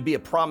 what seemed to be a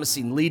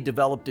promising lead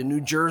developed in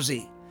New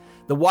Jersey.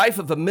 The wife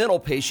of a mental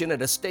patient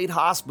at a state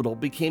hospital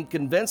became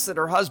convinced that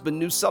her husband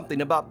knew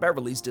something about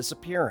Beverly's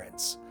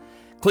disappearance.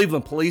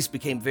 Cleveland police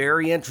became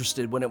very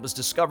interested when it was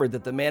discovered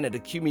that the man had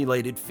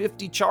accumulated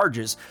 50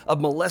 charges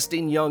of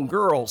molesting young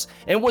girls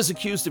and was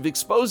accused of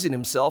exposing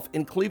himself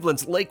in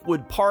Cleveland's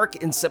Lakewood Park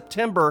in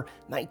September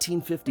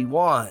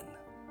 1951.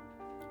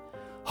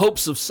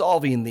 Hopes of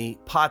solving the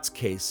Potts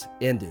case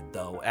ended,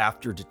 though,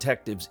 after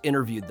detectives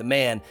interviewed the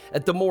man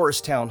at the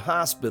Morristown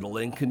Hospital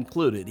and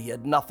concluded he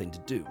had nothing to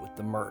do with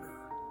the murder.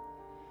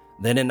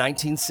 Then in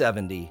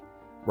 1970,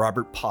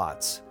 Robert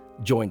Potts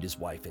joined his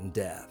wife in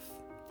death.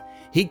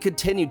 He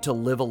continued to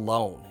live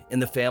alone in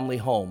the family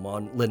home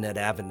on Lynette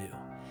Avenue,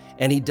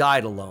 and he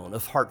died alone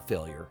of heart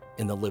failure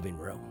in the living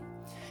room.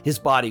 His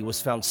body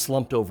was found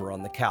slumped over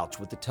on the couch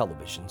with the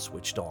television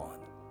switched on.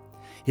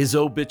 His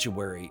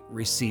obituary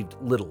received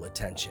little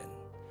attention.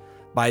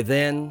 By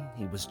then,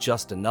 he was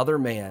just another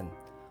man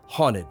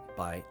haunted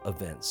by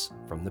events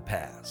from the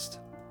past.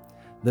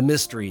 The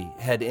mystery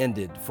had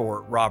ended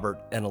for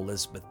Robert and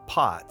Elizabeth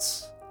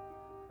Potts,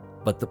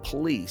 but the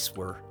police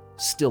were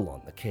still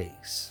on the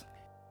case.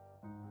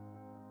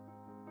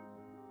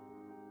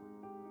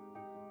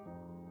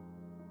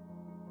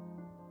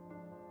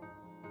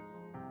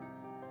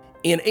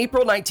 In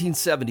April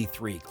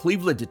 1973,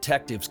 Cleveland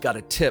detectives got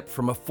a tip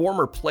from a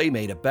former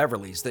playmate of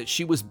Beverly's that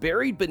she was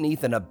buried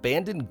beneath an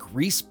abandoned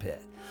grease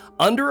pit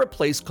under a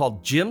place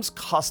called Jim's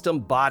Custom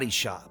Body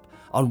Shop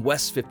on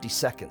West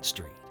 52nd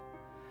Street.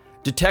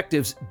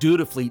 Detectives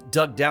dutifully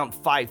dug down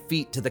 5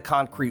 feet to the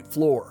concrete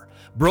floor,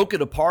 broke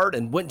it apart,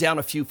 and went down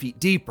a few feet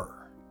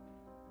deeper.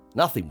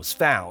 Nothing was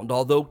found,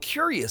 although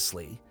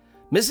curiously,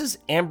 Mrs.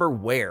 Amber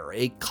Ware,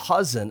 a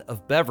cousin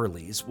of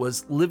Beverly's,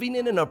 was living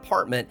in an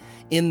apartment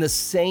in the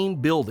same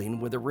building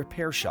where the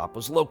repair shop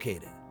was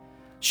located.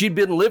 She'd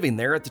been living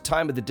there at the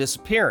time of the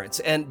disappearance,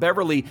 and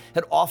Beverly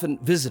had often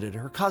visited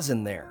her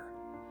cousin there.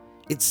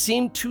 It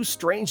seemed too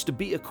strange to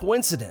be a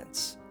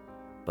coincidence,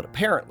 but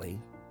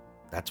apparently,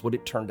 that's what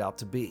it turned out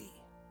to be.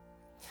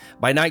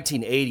 By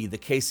 1980, the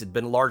case had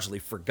been largely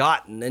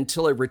forgotten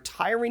until a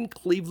retiring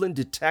Cleveland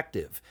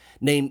detective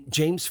named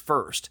James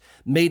First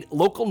made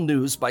local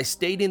news by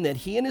stating that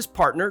he and his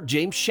partner,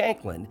 James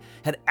Shanklin,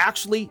 had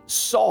actually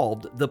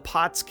solved the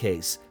Potts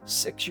case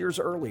 6 years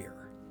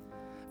earlier.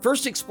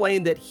 First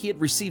explained that he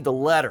had received a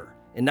letter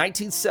in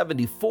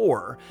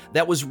 1974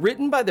 that was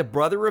written by the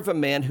brother of a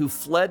man who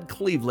fled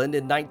Cleveland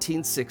in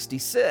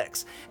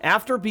 1966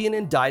 after being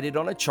indicted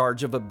on a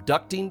charge of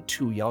abducting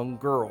 2 young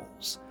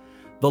girls.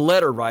 The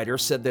letter writer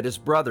said that his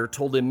brother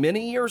told him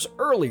many years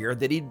earlier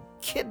that he'd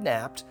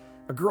kidnapped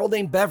a girl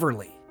named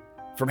Beverly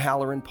from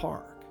Halloran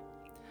Park.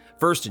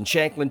 First and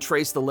Shanklin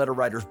traced the letter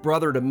writer's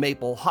brother to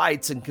Maple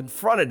Heights and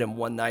confronted him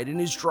one night in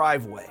his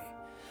driveway.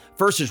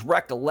 First's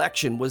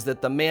recollection was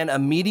that the man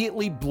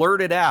immediately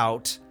blurted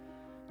out,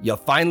 "You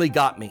finally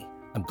got me.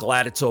 I'm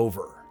glad it's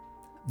over."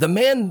 The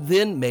man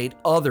then made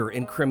other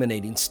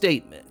incriminating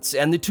statements,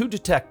 and the 2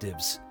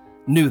 detectives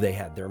knew they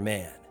had their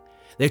man.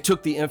 They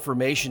took the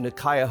information to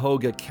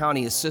Cuyahoga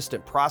County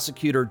Assistant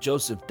Prosecutor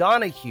Joseph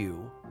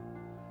Donahue,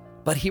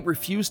 but he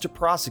refused to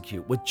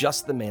prosecute with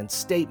just the man's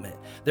statement.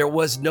 There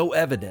was no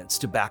evidence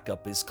to back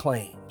up his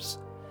claims.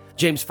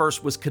 James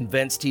First was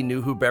convinced he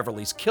knew who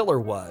Beverly's killer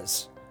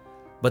was,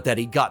 but that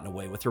he'd gotten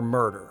away with her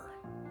murder.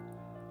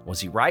 Was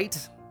he right?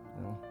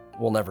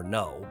 We'll never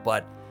know,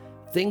 but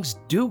things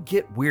do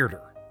get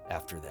weirder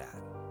after that.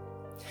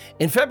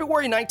 In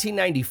February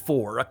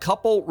 1994, a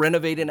couple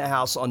renovating a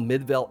house on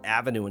Midvale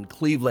Avenue in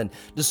Cleveland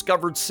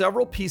discovered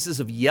several pieces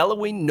of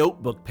yellowing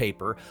notebook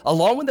paper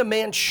along with a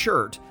man's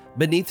shirt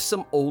beneath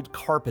some old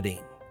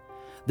carpeting.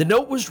 The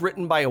note was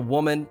written by a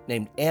woman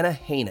named Anna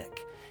Hanick,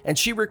 and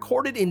she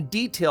recorded in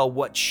detail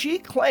what she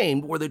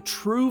claimed were the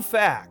true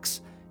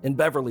facts in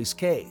Beverly's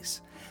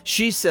case.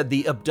 She said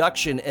the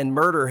abduction and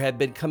murder had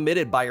been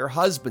committed by her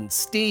husband,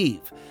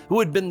 Steve, who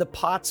had been the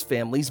Potts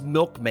family's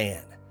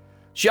milkman.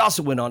 She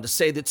also went on to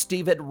say that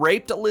Steve had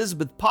raped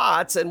Elizabeth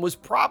Potts and was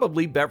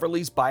probably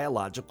Beverly's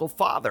biological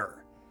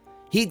father.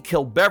 He'd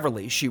killed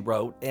Beverly, she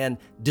wrote, and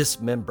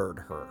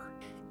dismembered her.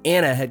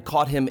 Anna had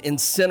caught him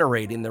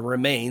incinerating the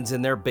remains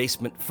in their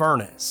basement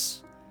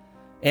furnace.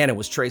 Anna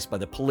was traced by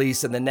the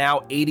police, and the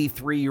now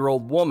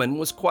 83-year-old woman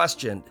was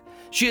questioned.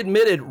 She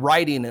admitted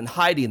writing and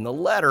hiding the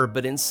letter,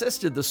 but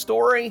insisted the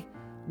story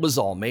was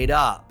all made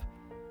up.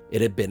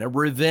 It had been a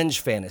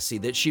revenge fantasy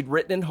that she'd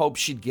written in hopes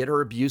she'd get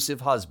her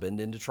abusive husband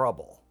into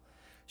trouble.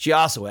 She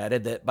also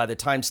added that by the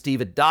time Steve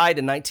had died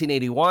in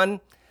 1981,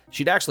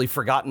 she'd actually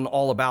forgotten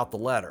all about the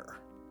letter.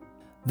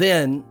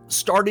 Then,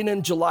 starting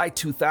in July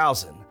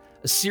 2000,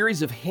 a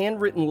series of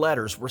handwritten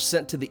letters were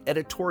sent to the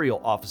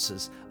editorial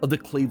offices of the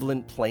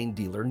Cleveland Plain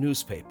Dealer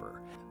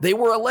newspaper. They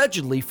were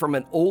allegedly from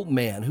an old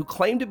man who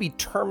claimed to be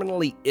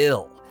terminally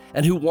ill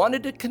and who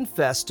wanted to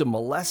confess to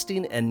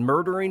molesting and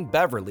murdering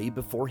Beverly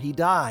before he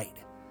died.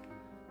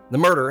 The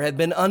murder had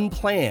been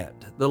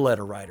unplanned, the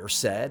letter writer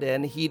said,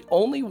 and he'd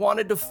only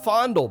wanted to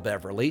fondle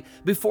Beverly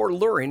before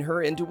luring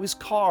her into his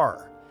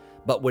car.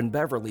 But when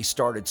Beverly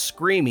started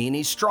screaming,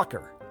 he struck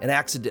her and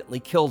accidentally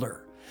killed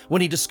her.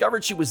 When he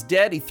discovered she was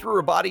dead, he threw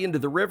her body into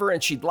the river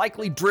and she'd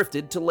likely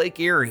drifted to Lake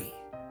Erie.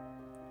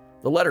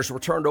 The letters were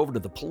turned over to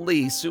the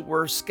police, who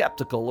were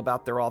skeptical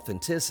about their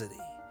authenticity.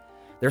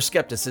 Their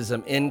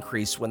skepticism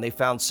increased when they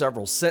found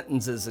several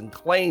sentences and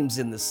claims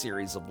in the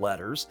series of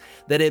letters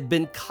that had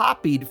been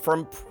copied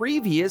from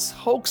previous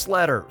hoax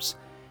letters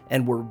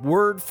and were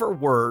word for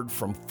word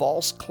from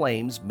false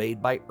claims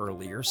made by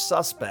earlier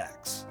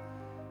suspects.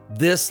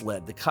 This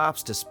led the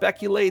cops to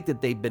speculate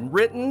that they'd been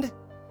written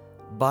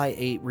by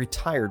a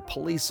retired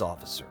police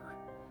officer.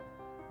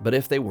 But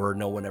if they were,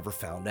 no one ever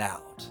found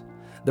out.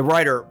 The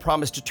writer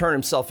promised to turn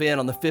himself in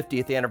on the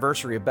 50th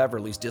anniversary of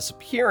Beverly's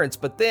disappearance,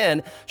 but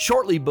then,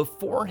 shortly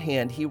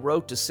beforehand, he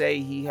wrote to say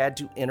he had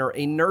to enter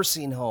a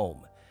nursing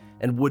home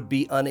and would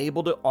be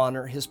unable to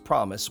honor his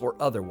promise or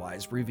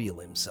otherwise reveal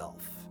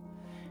himself.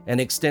 An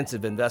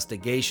extensive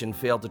investigation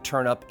failed to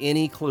turn up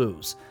any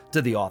clues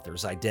to the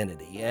author's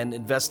identity, and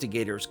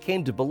investigators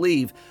came to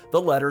believe the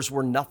letters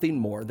were nothing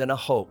more than a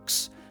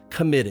hoax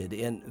committed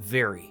in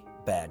very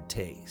bad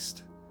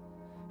taste.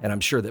 And I'm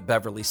sure that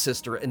Beverly's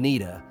sister,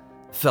 Anita,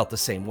 felt the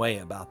same way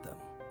about them.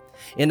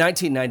 In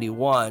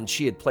 1991,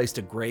 she had placed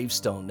a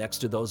gravestone next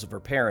to those of her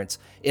parents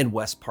in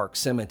West Park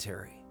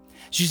Cemetery.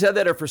 She said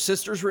that if her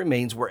sister's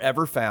remains were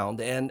ever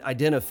found and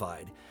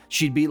identified,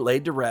 she'd be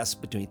laid to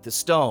rest beneath the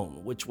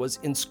stone, which was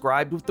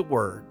inscribed with the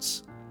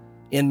words,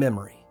 "In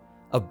memory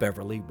of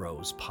Beverly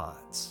Rose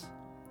Potts."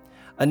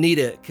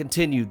 Anita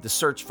continued the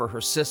search for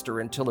her sister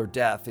until her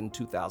death in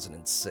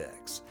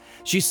 2006.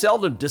 She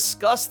seldom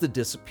discussed the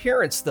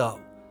disappearance, though,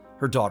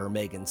 her daughter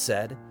Megan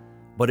said,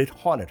 but it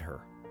haunted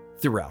her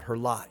throughout her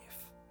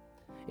life.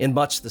 In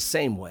much the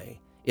same way,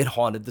 it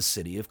haunted the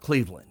city of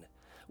Cleveland,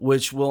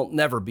 which will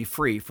never be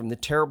free from the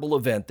terrible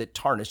event that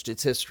tarnished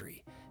its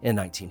history in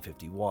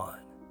 1951.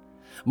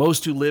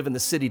 Most who live in the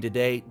city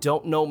today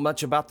don't know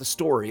much about the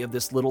story of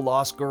this little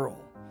lost girl,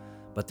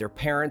 but their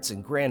parents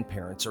and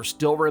grandparents are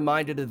still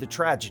reminded of the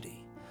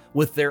tragedy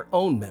with their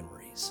own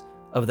memories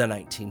of the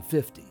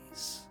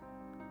 1950s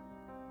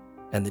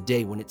and the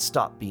day when it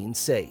stopped being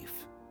safe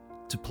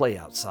to play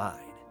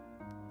outside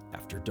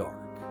after dark.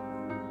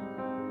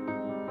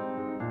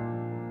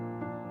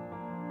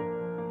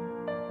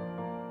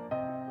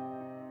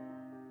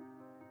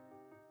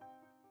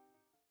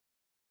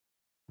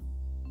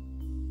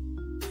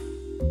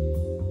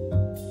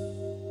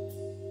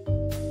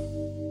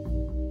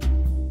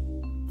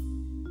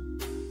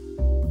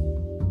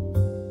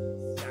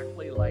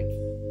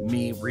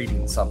 Me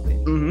reading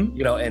something,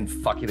 and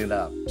fucking it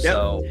up. Yep.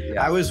 So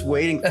yeah. I was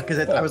waiting because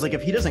I was like,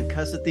 if he doesn't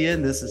cuss at the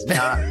end, this is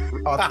not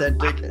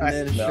authentic. And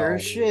then sure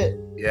as shit.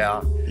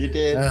 Yeah. You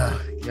did. Oh,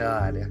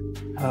 God.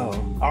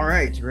 Oh, all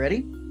right. You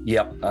ready?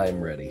 Yep, I'm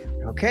ready.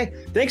 Okay.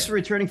 Thanks for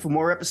returning for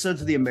more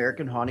episodes of the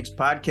American Hauntings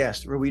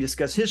podcast, where we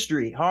discuss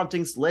history,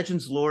 hauntings,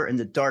 legends, lore, and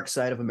the dark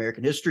side of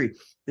American history.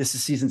 This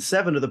is season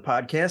 7 of the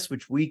podcast,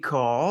 which we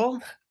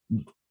call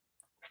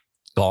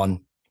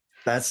Gone.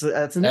 That's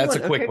a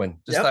quick one.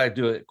 Just thought I'd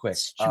do it quick.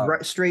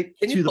 Straight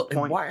to the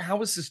point.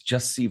 How is this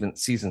just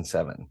season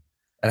 7?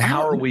 And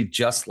how are we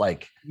just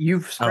like...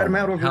 You've spread them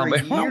out over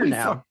a year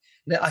now.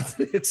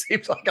 It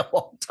seems like a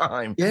long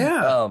time.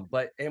 Yeah.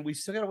 And we've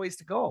still got a ways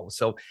to go.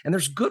 So, and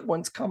there's good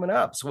ones coming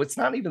up. So it's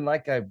not even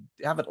like I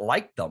haven't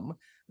liked them.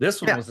 This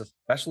one was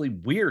especially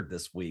weird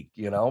this week,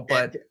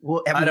 but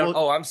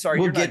I'm sorry.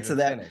 We'll get to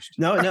that. Finished.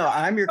 No,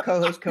 I'm your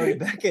co-host, Cody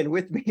Beck, and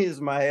with me is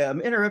my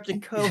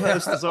interrupting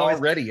co-host, as always.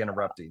 Already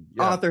interrupting.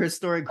 Yeah. Author,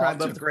 historian, crime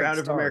buff, the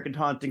founder of American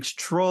Hauntings,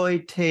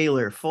 Troy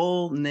Taylor.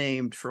 Full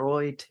name,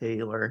 Troy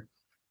Taylor.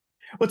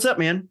 What's up,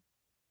 man?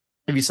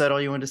 Have you said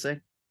all you wanted to say?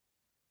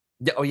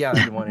 Yeah, I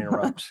didn't want to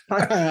interrupt.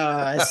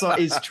 I saw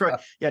Troy.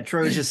 Yeah,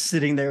 Troy's just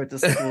sitting there with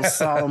this little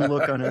solemn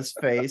look on his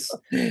face.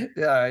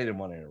 Yeah, I didn't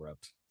want to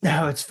interrupt.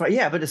 No, it's fine.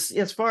 Yeah, but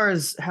as far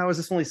as how is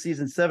this only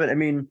season 7? I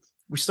mean,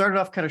 we started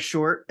off kind of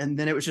short, and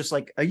then it was just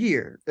like a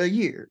year.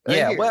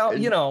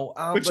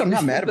 Well, which I'm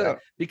not mad about,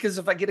 because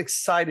if I get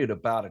excited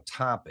about a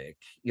topic,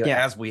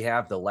 as we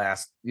have the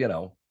last,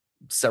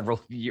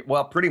 several years,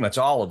 well, pretty much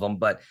all of them,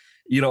 but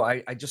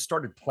I just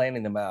started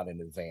planning them out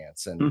in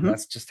advance, and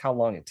that's just how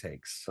long it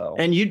takes. So,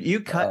 and you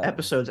cut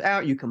episodes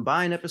out, you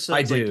combine episodes.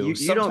 I do. Like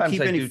you don't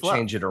keep any fluff.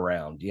 Change it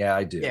around. Yeah,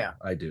 I do. Yeah,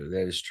 I do.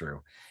 That is true.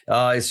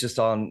 It's just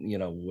on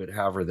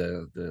however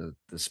the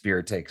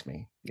spirit takes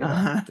me.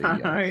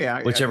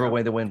 Whichever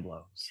way the wind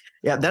blows.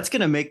 Yeah, that's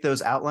going to make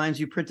those outlines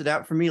you printed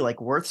out for me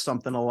worth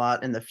something a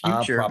lot in the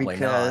future. Probably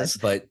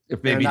because not, but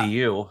maybe to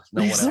you,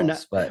 no one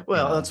else. But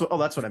that's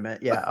what I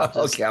meant. Yeah.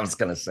 Okay, I was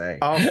going to say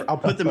I'll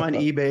put them on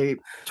eBay,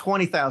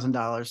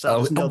 $20,000.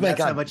 So my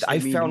God, I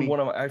found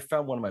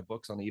one of my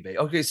books on eBay.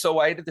 Okay, so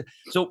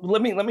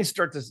let me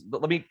start this.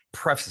 Let me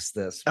preface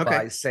this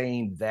by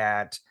saying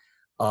that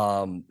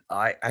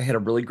I had a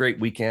really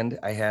great weekend.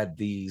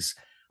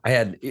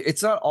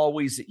 It's not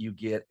always that you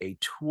get a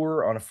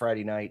tour on a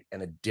Friday night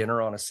and a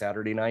dinner on a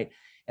Saturday night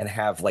and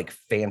have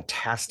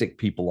fantastic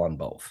people on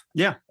both.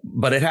 Yeah.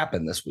 But it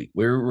happened this week.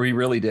 We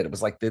really did. It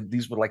was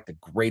these were the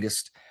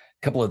greatest,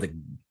 couple of the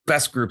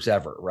best groups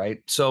ever. Right.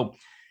 So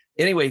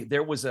anyway,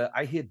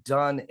 I had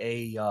done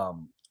a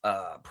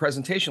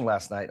presentation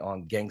last night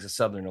on gangs of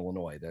Southern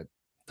Illinois, the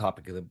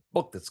topic of the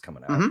book that's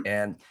coming out.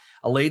 And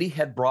a lady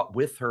had brought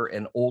with her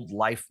an old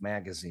Life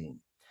magazine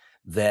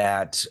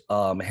that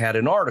had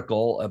an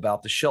article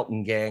about the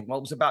Shelton gang. Well,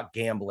 it was about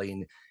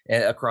gambling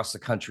across the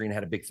country and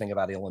had a big thing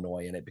about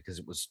Illinois in it because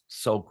it was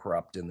so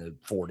corrupt in the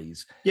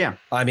 40s. Yeah.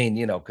 I mean,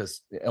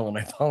 because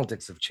Illinois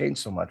politics have changed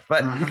so much.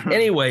 But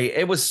anyway,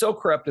 it was so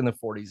corrupt in the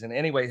 40s. And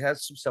anyway, it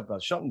has some stuff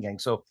about Shelton gang.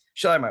 So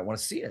I might want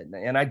to see it.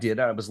 And I did.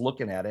 I was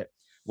looking at it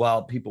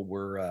while people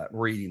were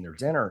eating their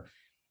dinner.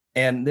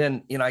 And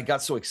then, I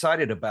got so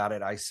excited about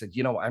it. I said,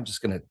 I'm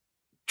just going to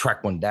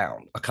track one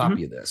down, a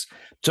copy of this.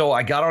 So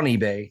I got on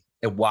eBay.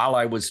 And while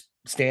I was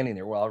standing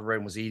there, while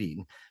everyone was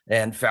eating,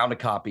 and found a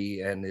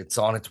copy, and it's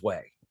on its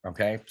way.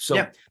 Okay.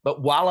 So,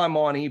 But while I'm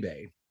on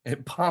eBay,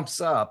 it pops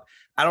up.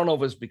 I don't know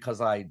if it's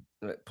because I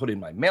put in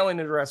my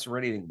mailing address or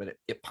anything, but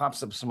it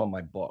pops up some of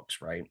my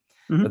books, right?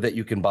 That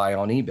you can buy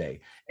on eBay.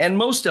 And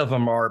most of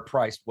them are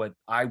priced what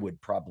I would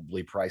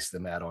probably price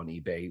them at on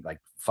eBay, like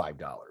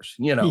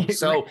 $5,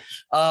 So,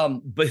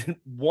 but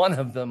one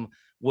of them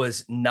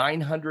was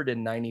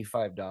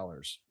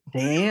 $995.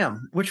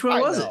 Damn. Which one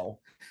was it?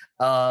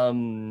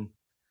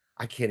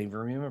 I can't even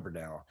remember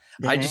now.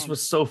 Damn. I just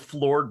was so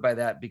floored by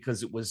that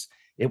because it was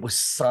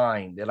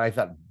signed, and I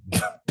thought,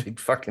 big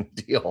fucking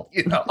deal,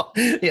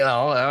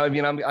 I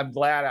mean, I'm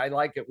glad. I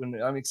like it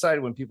when I'm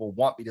excited when people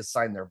want me to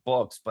sign their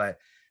books, but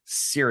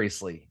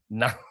seriously,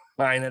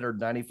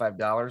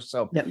 $995.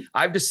 So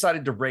I've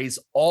decided to raise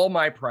all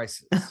my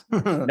prices,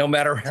 no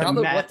matter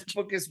what the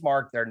book is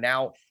marked. They're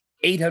now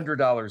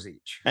 $800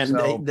 each. And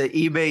so, the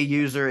eBay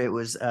user, it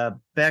was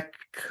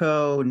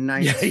Becco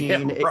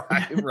 19.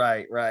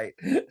 Right.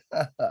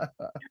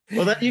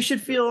 Well, that you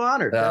should feel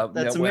honored.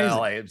 That's amazing.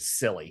 Well, it's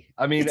silly.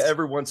 I mean,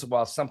 every once in a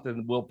while,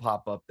 something will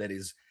pop up that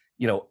is,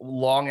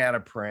 long out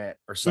of print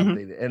or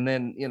something. And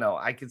then,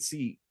 I could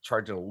see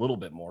charging a little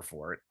bit more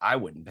for it. I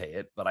wouldn't pay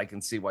it, but I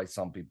can see why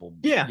some people,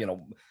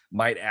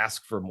 might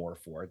ask for more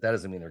for it. That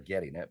doesn't mean they're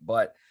getting it,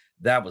 but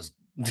that was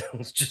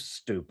just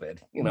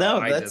stupid.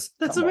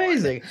 That's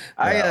amazing.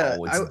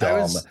 It's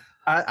dumb.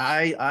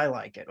 I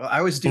like it.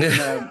 I was doing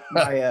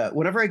my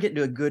whenever I get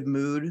into a good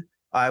mood,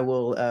 I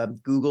will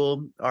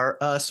Google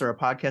us or a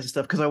podcast and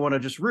stuff because I want to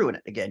just ruin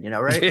it again,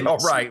 right?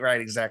 Right,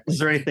 exactly. Is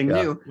there anything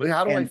new?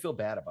 How do I feel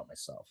bad about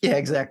myself? Yeah,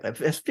 exactly.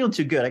 It's feeling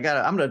too good.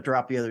 I'm gonna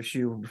drop the other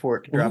shoe before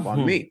it can drop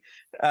on me.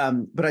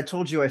 But I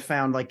told you I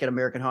found like an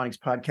American Hauntings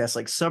podcast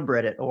like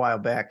subreddit a while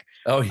back.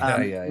 Oh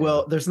yeah.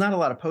 Well, there's not a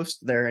lot of posts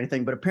there or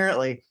anything, but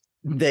apparently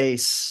they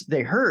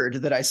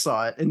heard that I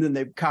saw it and then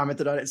they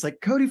commented on it. It's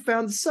like Cody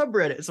found the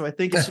subreddit. So I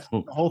think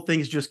the whole thing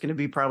is just going to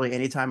be probably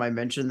anytime I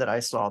mention that I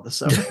saw the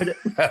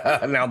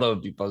subreddit. Now they'll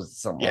be posting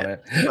something on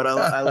it. But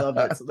I love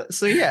it.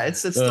 So yeah,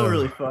 it's still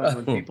really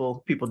fun when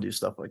people do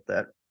stuff like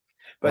that.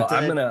 But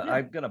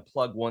I'm gonna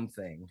plug one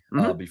thing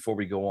before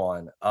we go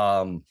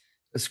on.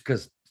 It's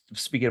because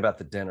speaking about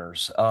the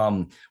dinners,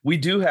 we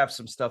do have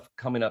some stuff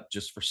coming up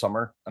just for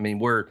summer. I mean,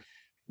 we're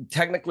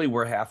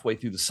halfway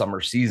through the summer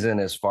season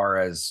as far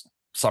as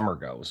summer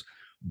goes,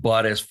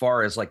 but as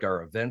far as like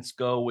our events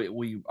go,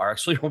 we are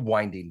actually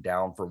winding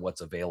down for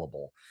what's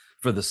available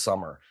for the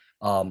summer.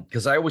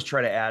 Because I always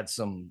try to add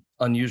some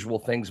unusual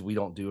things we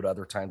don't do at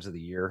other times of the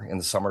year in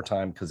the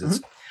summertime because it's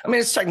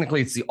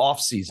the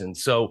off season.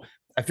 So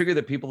I figure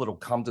that people that'll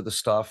come to the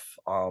stuff,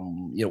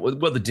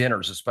 the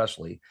dinners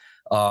especially,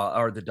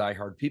 are the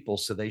diehard people,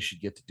 so they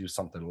should get to do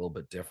something a little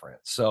bit different.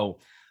 So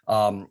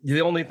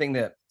the only thing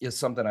that is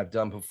something I've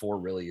done before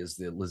really is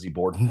the Lizzie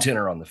Borden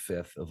dinner on the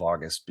 5th of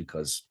August,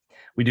 because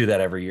we do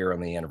that every year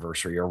on the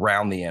anniversary,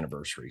 around the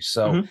anniversary.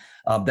 So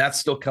that's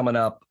still coming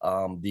up.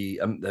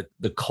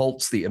 The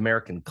cults, the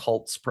American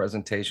cults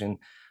presentation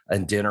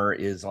and dinner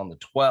is on the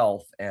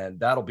 12th, and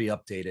that'll be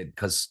updated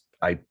because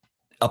I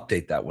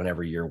update that one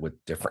every year with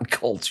different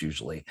cults,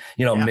 usually,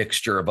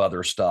 mixture of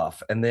other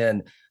stuff. And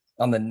then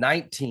on the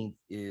 19th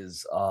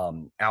is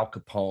Al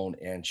Capone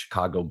and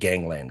Chicago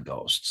Gangland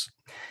Ghosts.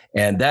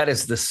 And that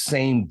is the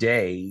same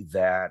day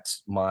that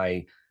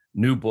my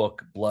new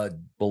book,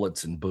 Blood,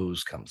 Bullets, and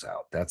Booze, comes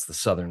out. That's the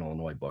Southern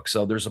Illinois book.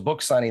 So there's a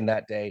book signing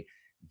that day,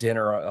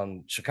 dinner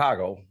on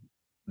Chicago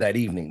that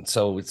evening.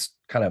 So it's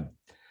kind of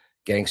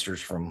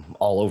gangsters from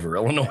all over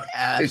Illinois.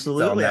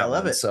 Absolutely. I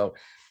love it. So,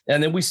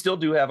 and then we still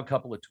do have a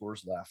couple of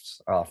tours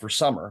left for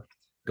summer.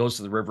 Goes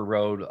to the River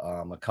Road,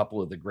 a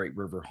couple of the great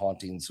river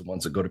hauntings, the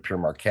ones that go to Pure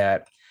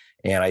Marquette.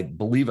 And I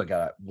believe I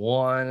got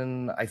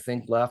one,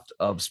 left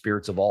of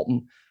Spirits of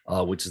Alton,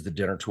 which is the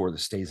dinner tour that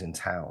stays in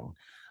town.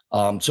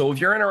 So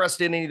if you're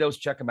interested in any of those,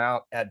 check them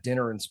out at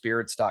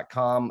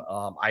dinnerandspirits.com.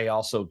 I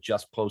also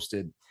just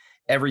posted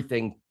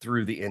everything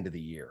through the end of the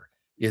year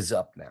is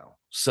up now.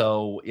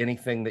 So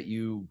anything that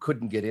you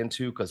couldn't get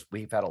into, because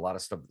we've had a lot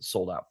of stuff that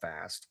sold out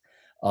fast,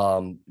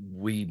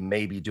 we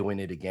may be doing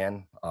it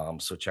again.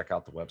 So check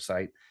out the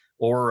website,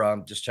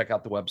 or just check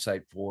out the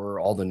website for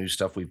all the new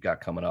stuff we've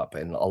got coming up,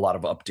 and a lot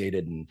of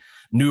updated and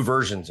new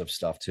versions of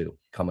stuff too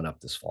coming up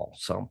this fall.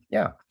 So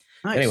yeah.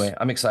 Nice. Anyway,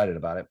 I'm excited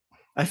about it.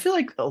 I feel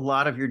like a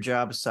lot of your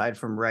job, aside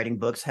from writing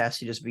books, has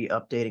to just be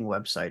updating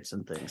websites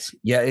and things.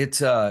 Yeah, it's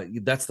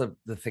that's the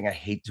thing I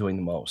hate doing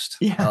the most.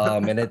 Yeah.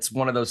 And it's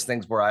one of those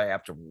things where I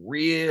have to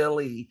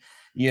really,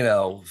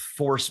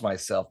 force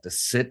myself to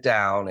sit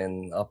down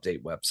and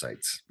update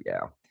websites.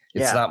 Yeah.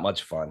 It's not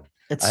much fun.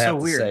 It's so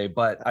weird. To say,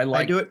 but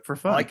I do it for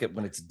fun. I like it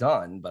when it's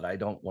done, but I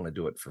don't want to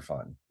do it for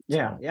fun.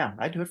 Yeah. So. Yeah.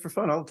 I do it for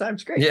fun all the time.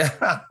 It's great.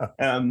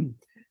 Yeah.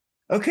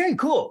 Okay,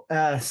 cool.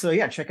 So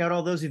yeah, check out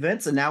all those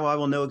events, and now I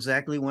will know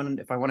exactly when.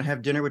 If I want to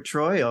have dinner with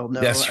Troy, I'll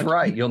know. That's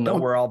right. You'll know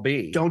where I'll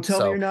be. Don't tell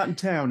me you're not in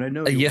town. I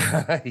know.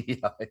 Yeah.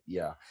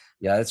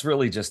 It's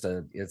really just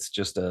a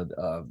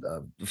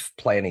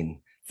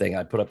planning thing.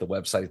 I put up the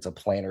website. It's a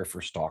planner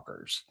for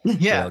stalkers.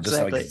 Yeah, just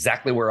know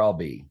exactly where I'll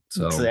be.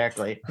 So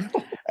exactly.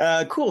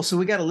 Cool. So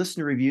we got a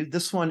listener review.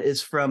 This one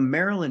is from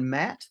Marilyn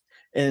Matt,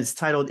 and it's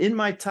titled "In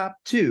My Top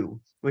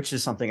 2." Which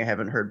is something I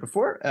haven't heard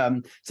before.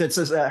 So it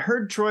says,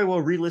 heard Troy while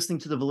re-listening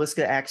to the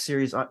Villisca Act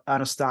series on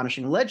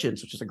Astonishing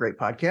Legends, which is a great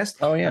podcast.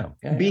 Oh, yeah.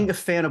 Being a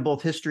fan of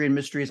both history and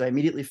mysteries, I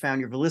immediately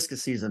found your Villisca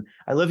season.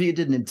 I love that you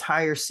did an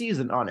entire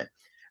season on it.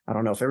 I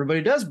don't know if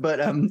everybody does, but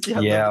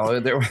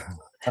there were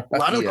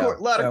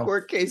a lot of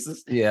court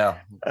cases. Yeah.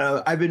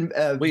 I've been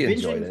we binging.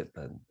 enjoyed it.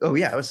 But... Oh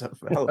yeah, it was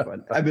hell of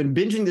fun. I've been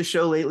binging the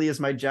show lately as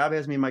my job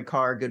has me in my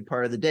car a good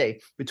part of the day.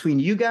 Between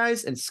you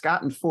guys and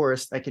Scott and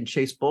Forrest, I can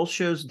chase both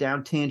shows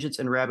down tangents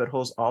and rabbit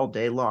holes all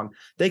day long.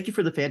 Thank you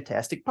for the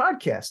fantastic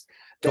podcast.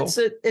 That's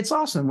it. It's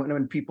awesome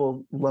when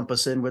people lump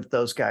us in with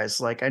those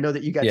guys. Like I know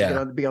that you got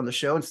to be on the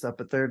show and stuff,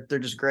 but they're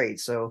just great.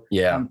 So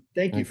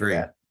thank you for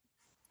that.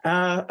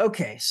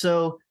 Okay,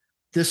 so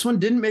this one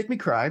didn't make me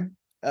cry.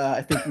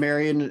 I think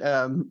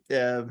Marion,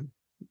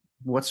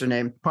 what's her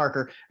name?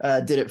 Parker,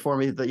 did it for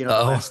me, the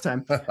last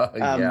time.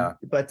 Yeah.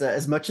 But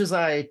as much as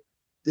I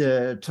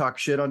talk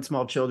shit on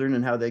small children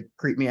and how they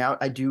creep me out,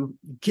 I do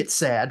get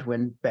sad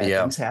when bad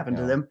things happen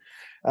to them.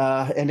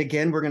 And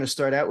again, we're going to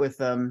start out with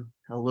a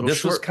little.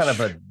 This was kind of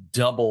a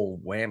double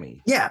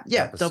whammy. Yeah,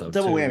 double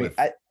whammy.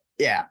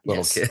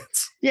 Little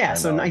kids. Yeah,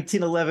 so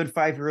 1911,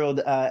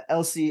 5-year-old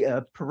Elsie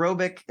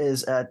Perobic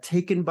is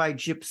taken by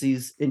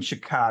gypsies in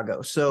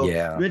Chicago. So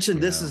you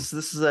mentioned this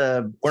is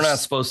a. We're not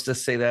supposed to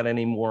say that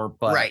anymore,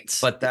 but right.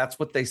 But that's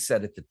what they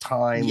said at the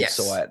time. Yes.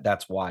 So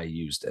that's why I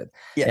used it.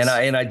 Yes.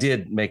 And I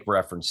did make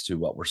reference to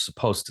what we're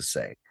supposed to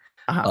say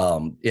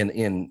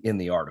in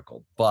the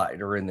article,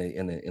 or in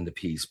the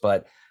piece,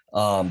 but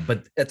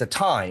at the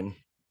time.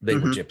 They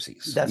were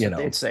gypsies. That's what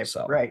they'd say.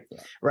 So, right.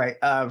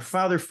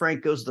 Father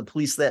Frank goes to the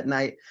police that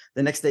night.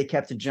 The next day,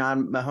 Captain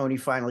John Mahoney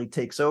finally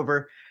takes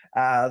over.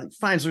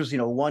 Finds there's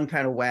one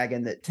kind of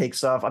wagon that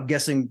takes off. I'm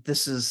guessing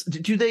this is.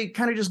 Do they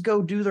kind of just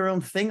go do their own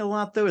thing a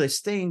lot though? Or they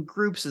stay in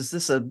groups? Is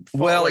this a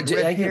I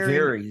think it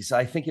varies.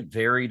 I think it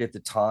varied at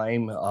the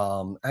time.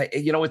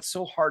 It's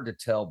so hard to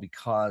tell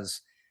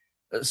because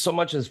so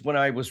much as when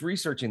I was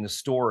researching the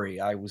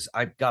story,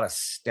 I've got a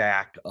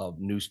stack of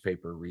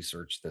newspaper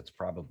research that's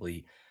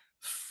probably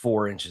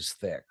 4 inches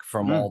thick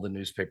from all the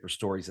newspaper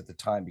stories at the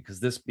time,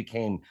 because this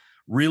became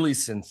really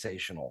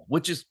sensational,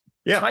 which is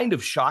kind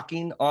of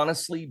shocking,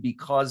 honestly,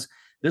 because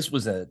this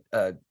was a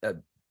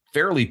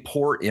fairly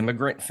poor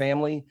immigrant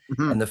family.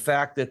 And the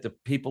fact that the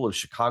people of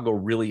Chicago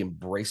really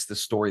embraced the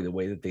story the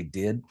way that they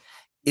did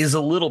is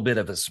a little bit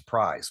of a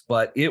surprise,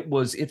 but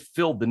it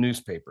filled the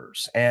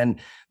newspapers. And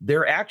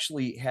there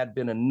actually had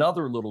been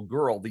another little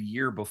girl the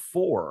year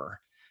before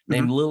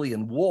named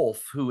Lillian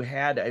Wolfe who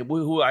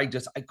I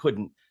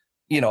couldn't.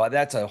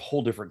 That's a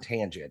whole different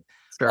tangent.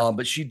 Sure.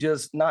 But she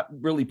does not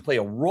really play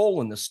a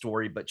role in the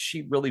story, but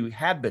she really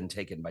had been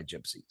taken by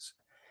gypsies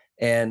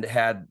and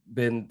had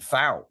been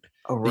found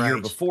the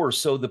year before.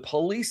 So the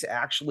police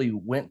actually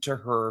went to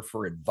her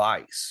for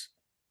advice.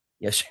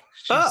 Yeah,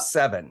 she's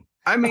 7.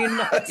 I mean,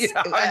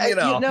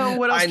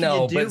 what else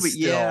can you do? But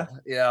still,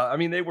 I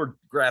mean, they were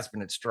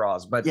grasping at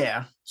straws, but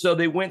so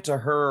they went to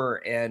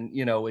her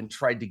and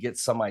tried to get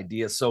some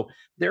idea. So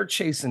they're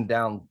chasing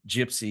down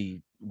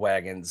gypsy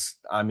wagons.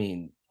 I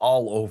mean,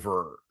 all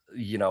over,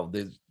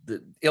 the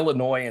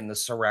Illinois and the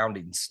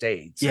surrounding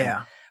states.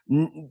 Yeah.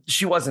 And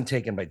she wasn't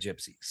taken by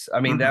gypsies. I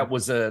mean, that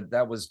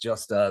was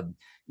just a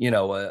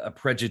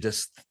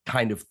prejudiced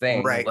kind of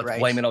thing. Right. Let's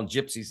blame it on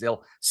gypsies.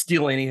 They'll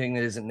steal anything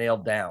that isn't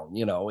nailed down,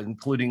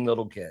 including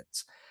little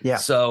kids. Yeah.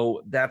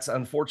 So that's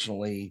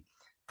unfortunately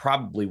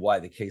probably why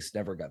the case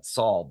never got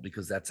solved,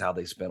 because that's how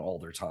they spent all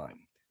their time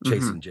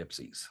chasing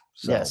gypsies.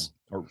 So,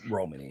 or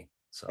Romany.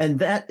 So. And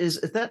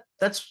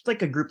that's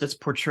like a group that's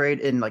portrayed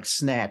in like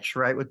Snatch,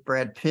 right? With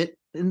Brad Pitt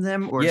in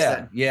them, or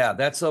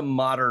that's a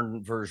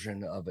modern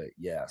version of it.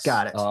 Yes,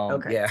 got it.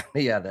 Okay,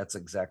 yeah, that's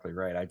exactly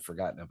right. I'd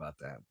forgotten about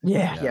that.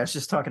 Yeah, I was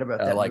just talking about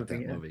that. I like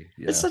that movie.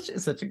 Yeah. It's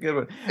such a good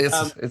one.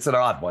 It's an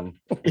odd one.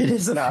 It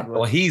is an odd one.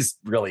 Well, he's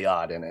really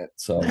odd in it.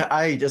 So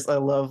I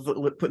love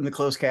putting the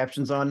closed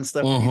captions on and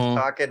stuff when he's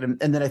talking,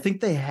 and then I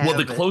think they have. Well,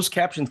 the closed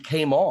captions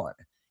came on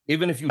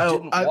even if you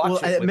didn't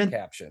watch it with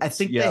captions. I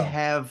think they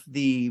have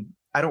the.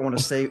 I don't want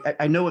to say,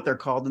 I know what they're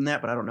called in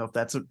that, but I don't know if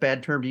that's a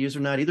bad term to use or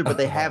not either, but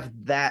they have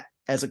that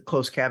as a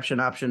closed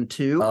caption option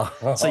too.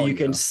 So you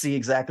can see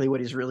exactly what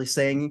he's really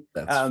saying.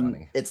 That's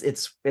funny.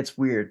 It's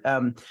weird.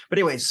 But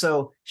anyway,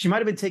 so she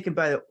might've been taken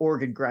by the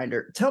organ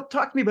grinder. Talk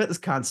to me about this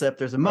concept.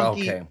 There's a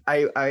monkey. Okay.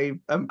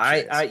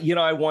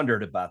 I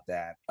wondered about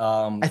that.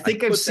 I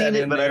think I've seen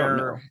it, but I don't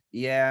know.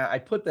 Yeah. I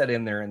put that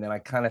in there and then I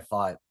kind of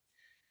thought,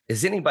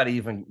 is anybody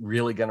even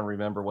really going to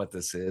remember what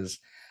this is?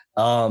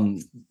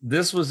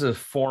 This was a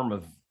form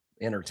of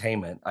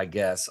entertainment, I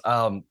guess.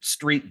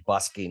 Street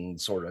busking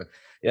sort of,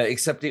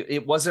 except he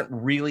wasn't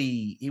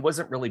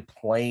really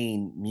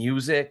playing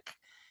music.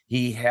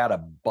 He had a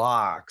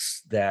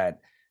box that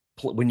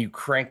when you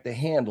cranked the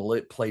handle,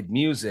 it played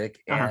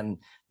music, and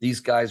these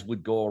guys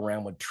would go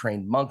around with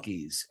trained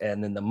monkeys,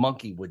 and then the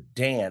monkey would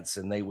dance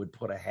and they would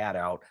put a hat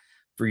out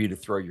for you to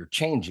throw your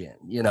change in,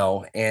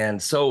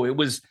 and so it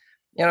was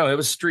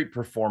street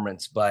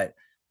performance, but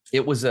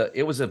it was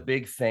a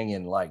big thing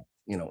in, like,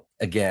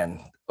 again,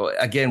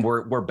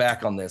 we're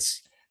back on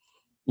this,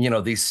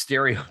 these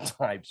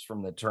stereotypes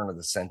from the turn of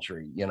the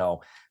century.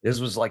 This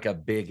was like a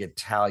big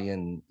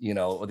Italian,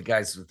 the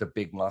guys with the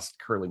big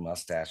curly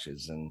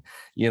mustaches and,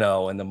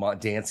 and the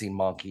dancing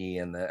monkey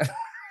and the,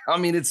 I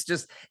mean, it's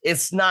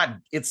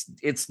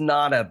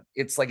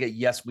like a,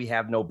 yes, we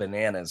have no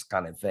bananas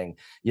kind of thing.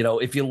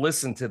 If you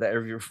listen to that,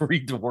 or you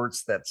read the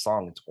words to that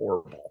song, it's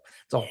horrible.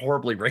 It's a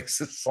horribly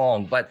racist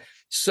song, but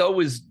so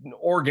is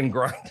organ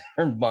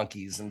grinder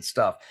monkeys and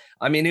stuff.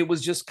 I mean, it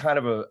was just kind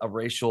of a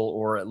racial,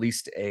 or at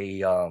least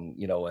a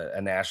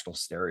national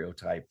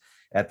stereotype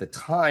at the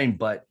time.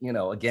 But,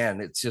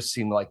 again, it just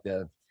seemed like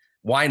the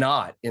why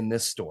not in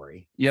this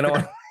story? You know,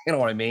 you know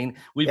what I mean?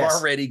 We've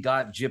already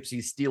got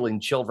gypsies stealing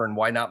children.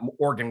 Why not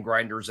organ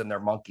grinders and their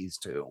monkeys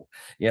too?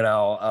 You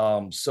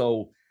know,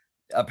 so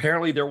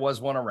apparently there was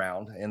one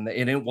around, and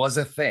it was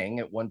a thing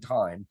at one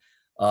time.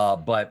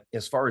 But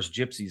as far as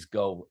gypsies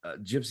go,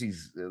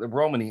 the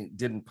Romany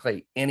didn't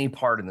play any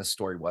part in the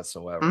story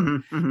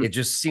whatsoever. It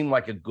just seemed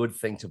like a good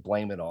thing to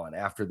blame it on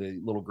after the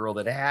little girl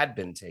that had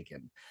been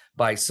taken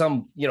by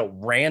some,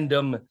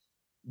 random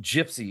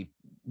gypsy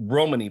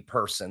Romany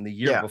person the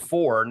year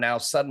before. Now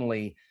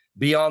suddenly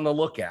be on the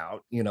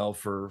lookout,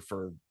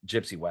 for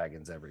gypsy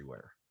wagons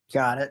everywhere.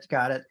 Got it.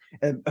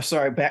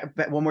 Sorry, back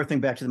one more thing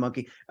back to the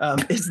monkey.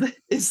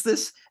 Is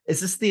this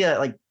the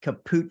like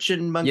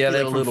capuchin monkey? Yeah,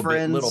 they're like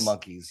little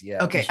monkeys.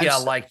 Yeah. Okay.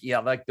 Like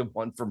the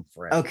one from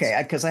Friends. Okay,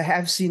 because I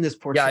have seen this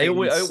portrayed. Yeah,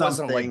 it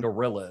wasn't like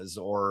gorillas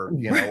or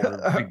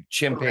or big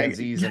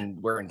chimpanzees and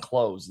wearing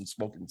clothes and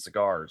smoking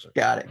cigars.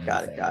 Got it.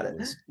 It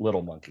was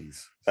little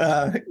monkeys.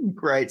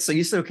 Right. So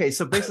you said, okay,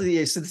 so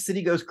basically, so the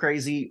city goes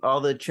crazy.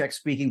 All the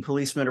Czech-speaking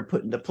policemen are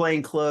put into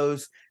plain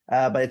clothes.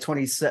 By May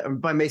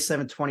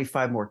 7th,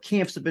 25 more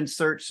camps have been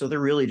searched. So they're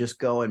really just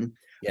going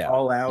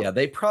all out. Yeah,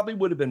 they probably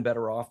would have been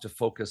better off to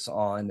focus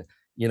on,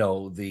 I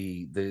know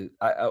they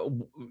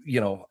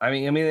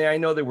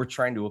were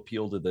trying to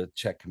appeal to the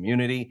Czech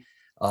community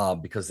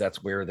because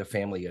that's where the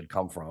family had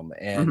come from.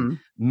 And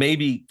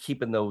maybe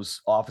keeping those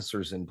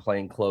officers in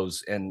plain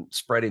clothes and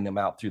spreading them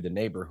out through the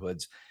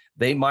neighborhoods,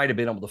 they might have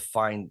been able to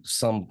find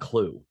some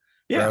clue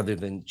rather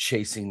than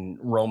chasing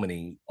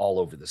Romany all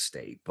over the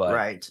state.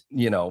 But,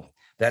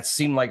 that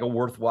seemed like a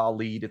worthwhile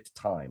lead at the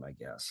time, I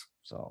guess.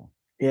 So,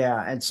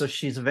 yeah. And so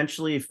she's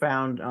eventually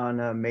found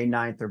on May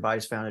 9th. Her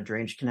body's found in a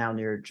drainage canal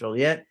near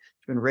Joliet.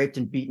 She's been raped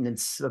and beaten and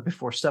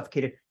before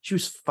suffocated. She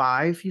was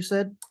 5, you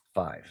said?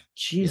 5.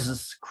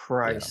 Jesus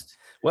Christ.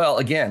 Yeah. Well,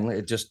 again,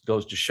 it just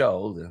goes to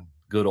show the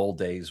good old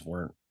days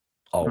weren't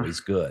always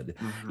good.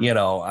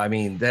 I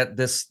mean, that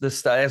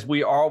this as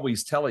we are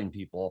always telling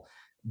people,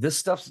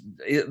 these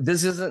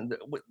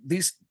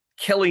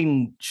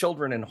killing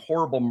children and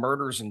horrible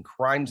murders and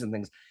crimes and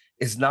things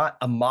is not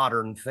a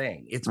modern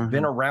thing. It's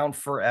been around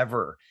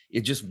forever.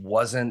 It just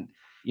wasn't,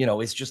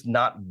 it's just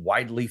not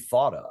widely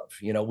thought of.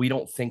 We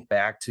don't think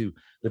back to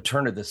the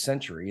turn of the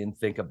century and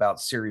think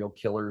about serial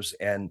killers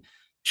and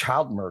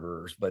child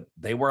murderers, but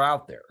they were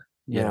out there.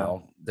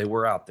 They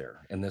were out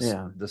there, and this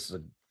is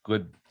a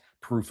good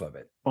proof of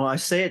it. Well, I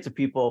say it to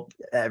people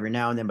every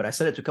now and then, but I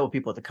said it to a couple of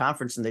people at the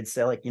conference, and they'd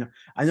say, like,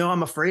 I know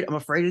I'm afraid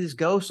of these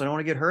ghosts. I don't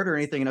want to get hurt or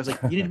anything. And I was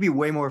like, you need to be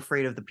way more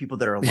afraid of the people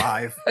that are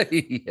alive. Than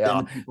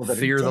the people that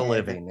fear are the dead.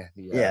 living.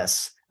 Yeah.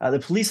 Yes. The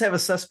police have a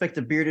suspect,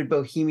 a bearded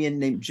Bohemian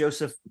named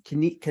Joseph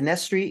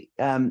Canestri.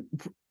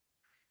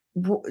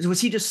 Was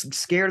he just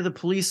scared of the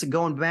police and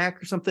going back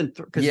or something?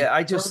 Yeah,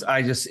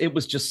 it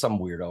was just some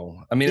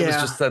weirdo. I mean, it was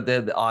just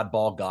the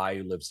oddball guy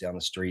who lives down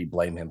the street.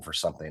 Blame him for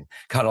something,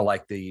 kind of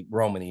like the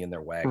Romany in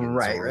their wagons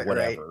or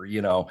whatever,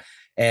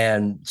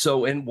 And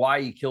so, and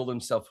why he killed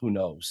himself, who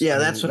knows? Yeah,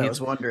 that's what I was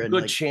wondering.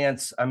 Good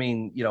chance. I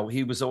mean,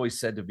 he was always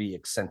said to be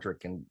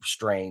eccentric and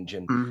strange,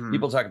 and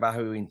people talk about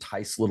how he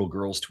enticed little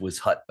girls to his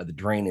hut by the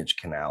drainage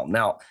canal.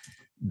 Now,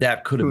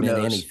 that could have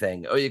meant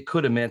anything. It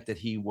could have meant that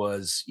he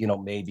was,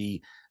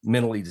 maybe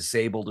mentally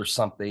disabled or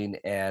something,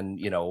 and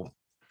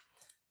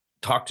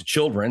talk to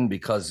children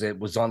because it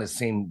was on the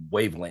same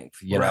wavelength.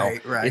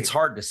 Right. It's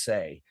hard to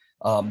say.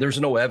 There's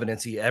no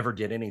evidence he ever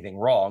did anything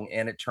wrong,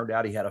 and it turned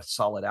out he had a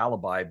solid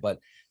alibi, but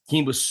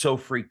he was so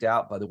freaked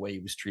out by the way he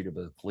was treated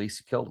by the police,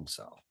 he killed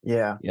himself.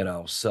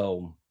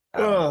 So I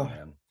don't know,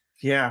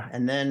 man.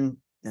 And then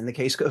the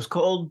case goes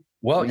cold.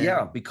 Well,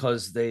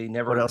 because they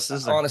never, what else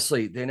is there?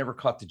 Honestly, they never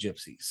caught the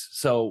gypsies.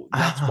 So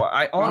that's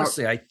why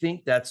I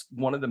think that's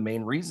one of the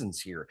main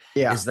reasons here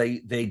is they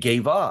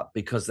gave up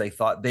because they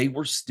thought, they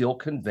were still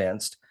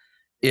convinced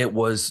it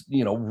was,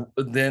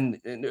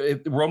 then if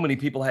Romany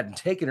people hadn't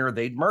taken her,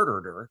 they'd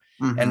murdered her.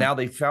 And now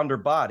they found her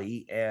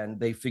body and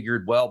they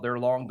figured, well, they're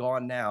long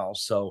gone now.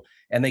 So,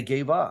 and they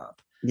gave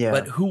up. Yeah.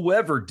 But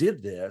whoever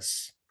did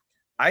this,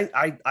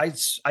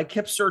 I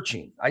kept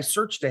searching. I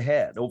searched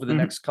ahead over the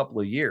next couple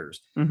of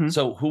years.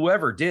 So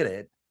whoever did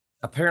it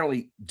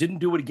apparently didn't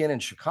do it again in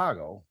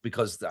Chicago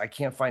because I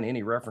can't find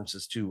any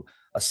references to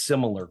a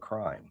similar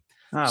crime.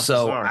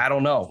 So bizarre. I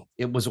don't know.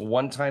 It was a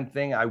one-time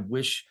thing. I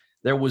wish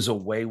there was a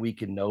way we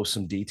could know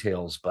some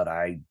details, but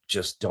I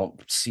just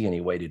don't see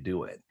any way to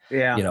do it.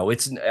 Yeah.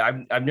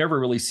 I've never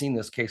really seen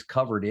this case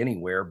covered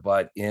anywhere,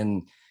 but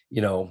in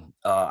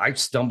I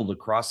stumbled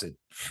across it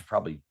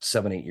probably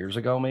 7-8 years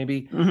ago,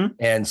 maybe.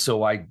 And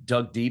so I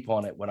dug deep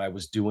on it when I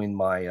was doing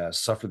my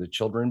Suffer the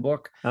Children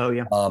book. Oh,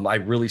 yeah. I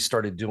really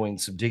started doing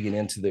some digging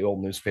into the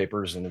old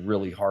newspapers and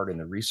really hard in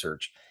the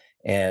research.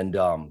 And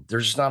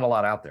there's just not a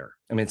lot out there.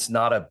 I mean, it's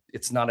not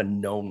a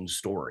known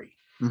story,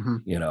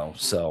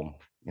 so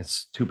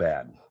it's too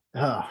bad.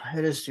 Oh,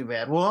 it is too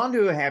bad. Well, on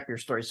to a happier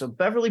story. So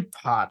Beverly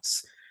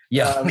Potts.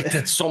 Yeah,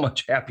 that's so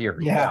much happier.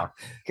 Yeah.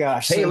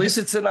 Gosh. Hey, at least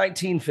it's the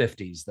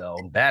 1950s, though.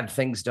 Bad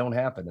things don't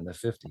happen in the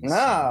 50s.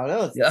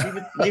 No.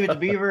 Leave it to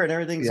Beaver and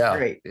everything's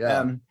great.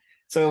 Yeah.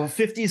 So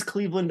 50s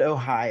Cleveland,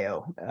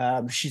 Ohio.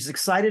 She's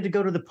excited to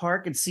go to the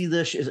park and see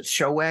the, is it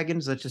show wagon?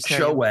 Is that just how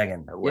Show you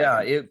wagon.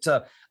 wagon?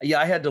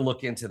 Yeah, I had to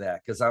look into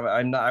that because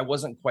I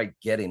wasn't quite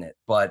getting it,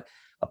 but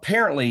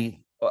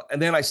apparently,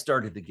 and then I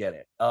started to get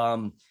it.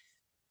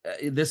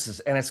 This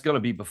is, and it's going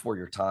to be before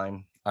your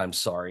time. I'm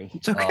sorry.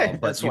 It's okay.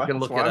 But you can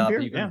look it I'm up.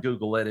 here. You can Yeah.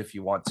 Google it if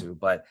you want to.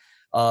 But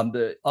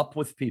the Up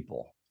with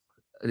People.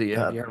 Have you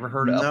ever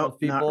heard of Up No,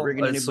 with not People?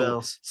 ringing any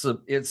bells. So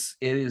it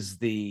is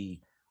the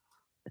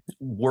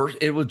worst.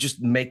 It will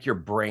just make your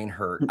brain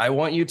hurt. I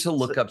want you to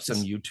look up some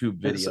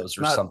YouTube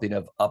videos or something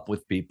of Up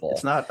with People.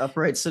 It's not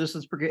Upright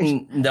Citizens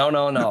Brigade.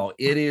 No.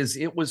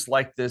 It was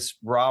like this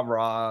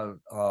rah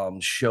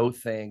show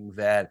thing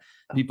that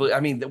people. I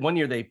mean, one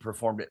year they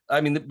performed it. I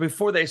mean,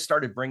 before they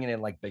started bringing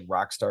in like big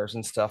rock stars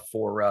and stuff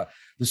for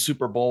the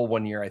Super Bowl.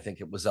 One year, I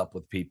think it was Up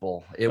with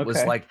People. It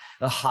was like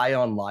a high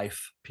on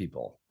life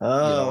people. Oh,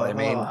 you know what I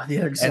mean?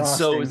 Yeah,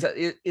 exhausting. And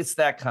so it's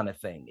that kind of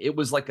thing. It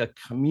was like a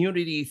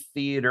community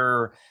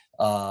theater.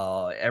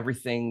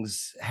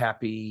 Everything's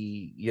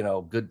happy,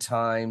 good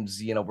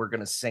times. We're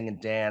gonna sing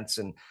and dance,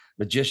 and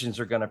magicians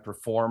are gonna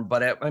perform.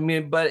 But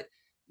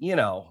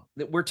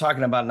we're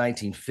talking about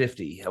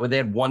 1950. They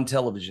had one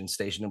television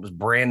station. It was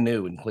brand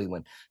new in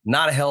Cleveland.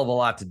 Not a hell of a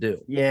lot to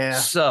do. Yeah.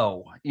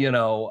 So,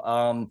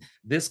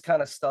 this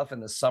kind of stuff in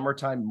the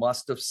summertime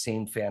must have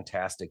seemed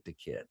fantastic to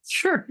kids.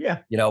 Sure.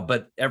 Yeah.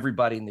 But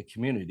everybody in the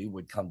community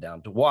would come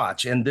down to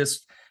watch. And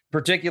this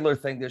particular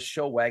thing, this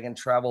show wagon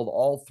traveled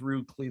all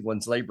through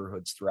Cleveland's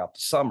neighborhoods throughout the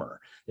summer.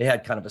 They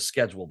had kind of a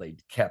schedule they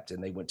kept,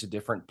 and they went to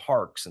different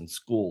parks and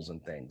schools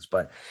and things.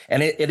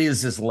 And it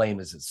is as lame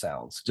as it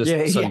sounds, just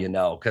you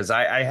know, because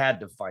I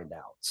had to find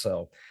out.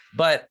 So,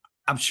 but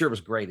I'm sure it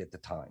was great at the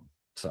time.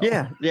 So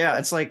yeah,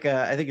 it's like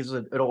I think it's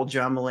an old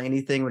John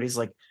Mulaney thing when he's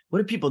like, "What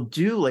did people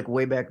do like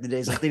way back in the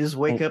days? Like they just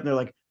wake up and they're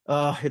like,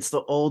 oh, it's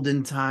the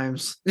olden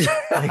times."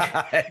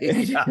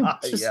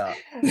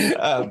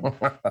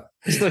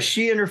 So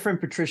she and her friend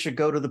Patricia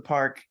go to the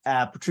park.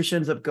 Patricia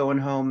ends up going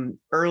home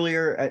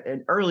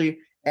early,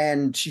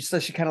 and she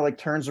says she kind of like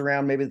turns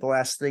around. Maybe the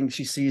last thing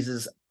she sees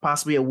is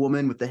possibly a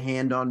woman with the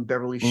hand on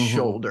Beverly's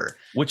shoulder,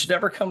 which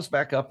never comes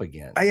back up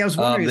again. I was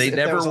wondering they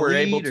never were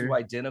able to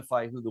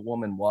identify who the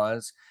woman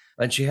was,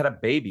 and she had a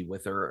baby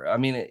with her. I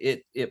mean,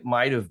 it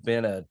might have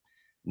been a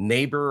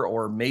neighbor,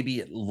 or maybe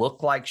it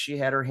looked like she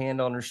had her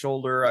hand on her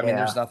shoulder. I mean,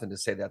 there's nothing to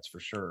say that's for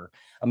sure.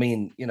 I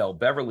mean,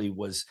 Beverly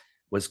was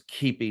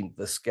keeping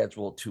the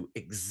schedule to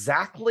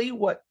exactly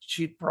what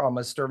she'd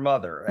promised her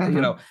mother.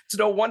 It's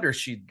no wonder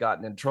she'd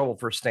gotten in trouble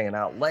for staying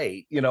out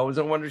late. It's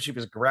no wonder she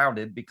was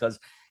grounded because,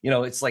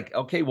 it's like,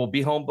 okay, we'll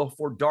be home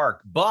before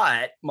dark,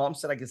 but mom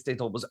said I could stay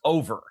till it was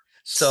over.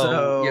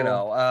 So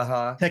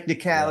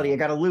technicality, I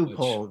got a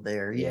loophole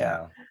there.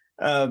 Yeah.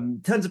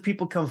 Tons of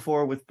people come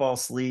forward with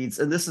false leads,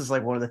 and this is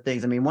like one of the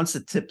things. I mean, once the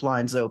tip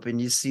line's open,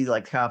 you see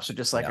like cops are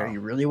just like, "Are you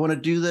really want to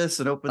do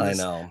this and open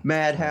this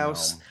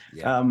madhouse?"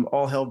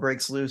 All hell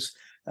breaks loose.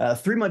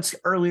 3 months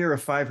earlier, a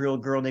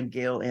 5-year-old girl named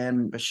Gail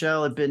Ann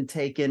Michelle had been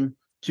taken.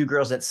 2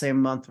 girls that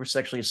same month were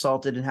sexually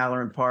assaulted in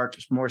Halloran Park.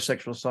 Just more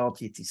sexual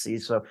assault, etc.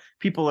 So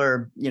people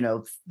are,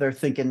 they're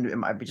thinking it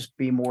might just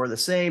be more of the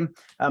same.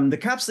 The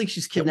cops think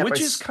she's kidnapped,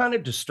 which is kind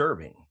of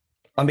disturbing.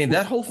 I mean,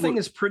 that whole thing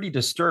is pretty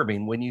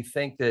disturbing when you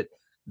think that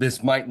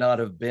this might not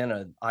have been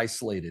an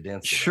isolated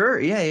incident. Sure.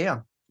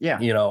 Yeah.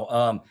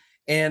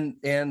 And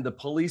the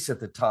police at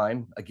the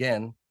time,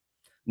 again,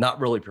 not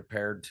really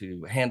prepared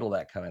to handle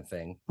that kind of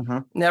thing.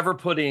 Never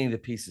put any of the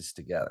pieces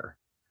together.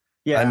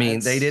 Yeah. I mean,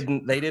 they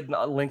didn't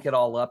link it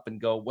all up and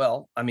go,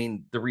 well, I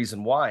mean, the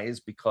reason why is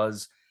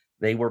because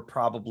they were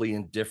probably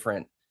in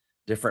different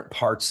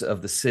parts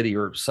of the city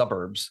or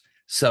suburbs.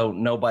 So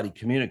nobody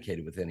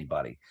communicated with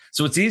anybody.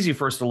 So it's easy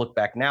for us to look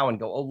back now and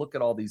go, oh, look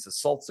at all these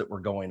assaults that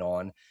were going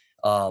on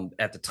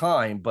at the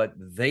time, but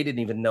they didn't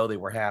even know they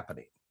were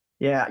happening.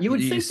 Yeah, you would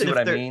think see what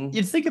I mean?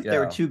 You'd think if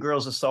there were 2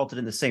 girls assalted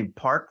in the same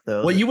park,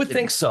 though. Well, you would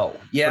think so.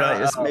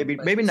 Yeah,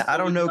 maybe not. I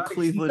don't know.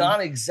 Cleveland,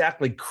 not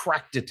exactly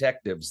crack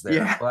detectives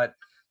there, but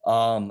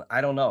I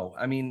don't know.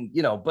 I mean,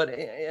 but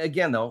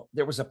again, though,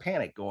 there was a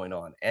panic going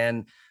on,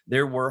 and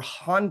there were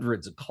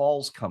hundreds of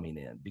calls coming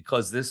in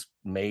because this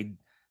made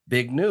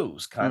big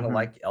news, kind of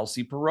like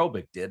Elsie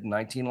Perobic did in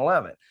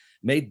 1911.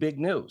 Made big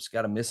news.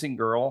 Got a missing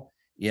girl,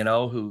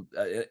 who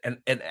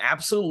an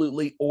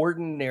absolutely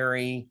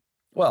ordinary.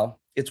 Well,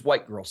 it's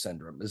white girl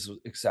syndrome is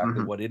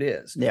exactly what it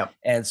is. Yeah.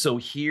 And so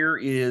here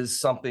is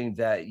something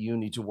that you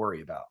need to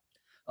worry about.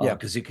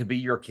 Because it could be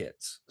your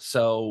kids.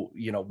 So,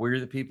 we're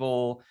the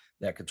people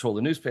that control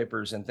the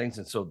newspapers and things.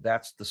 And so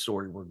that's the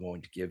story we're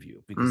going to give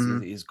you because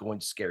it is going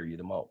to scare you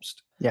the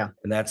most. Yeah.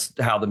 And that's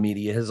how the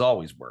media has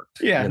always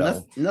worked. Yeah.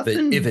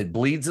 Nothing. If it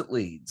bleeds, it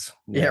leads.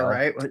 Yeah.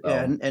 Right.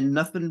 And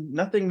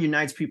nothing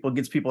unites people,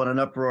 gets people in an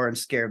uproar and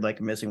scared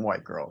like a missing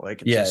white girl.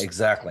 Like,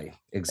 exactly.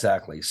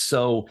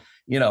 So,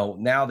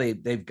 now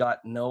they've got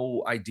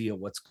no idea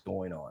what's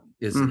going on.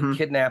 Is it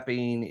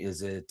kidnapping?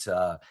 Is it,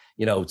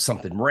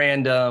 something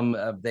random?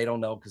 They don't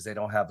know because they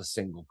don't have a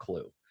single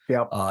clue.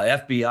 Yep.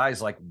 FBI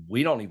is like,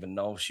 we don't even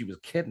know if she was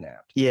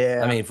kidnapped.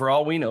 Yeah. I mean, for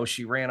all we know,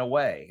 she ran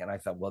away. And I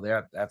thought, well,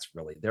 that's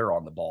really, they're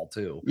on the ball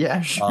too.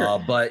 Yeah,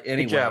 sure. But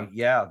anyway, job.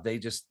 yeah, they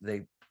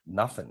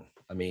nothing.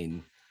 I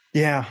mean,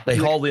 Yeah. they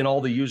hauled in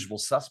all the usual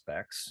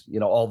suspects,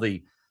 all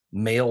the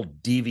male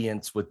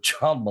deviants with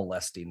child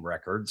molesting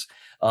records,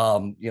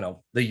 the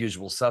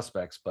usual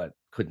suspects, but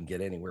couldn't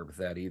get anywhere with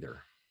that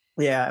either.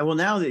 Yeah. Well,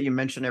 now that you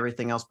mentioned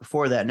everything else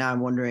before that, now I'm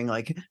wondering,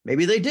 like,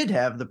 maybe they did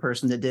have the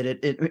person that did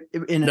it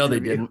in No, an they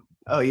interview. didn't.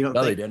 Oh, you don't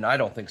No, think? they didn't. I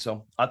don't think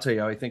so. I'll tell you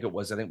how I think it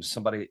was. I think it was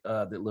somebody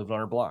that lived on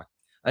her block.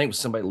 I think it was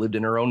somebody that lived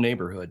in her own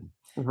neighborhood.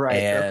 Right.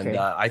 And Okay.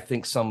 I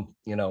think some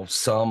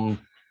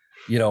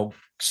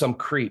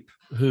creep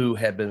who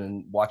had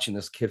been watching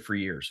this kid for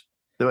years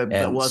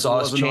and saw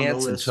his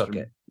chance and took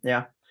it.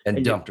 Yeah.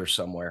 And dumped her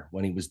somewhere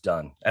when he was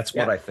done. That's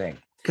what I think.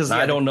 Because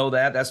I don't know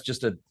that. That's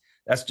just a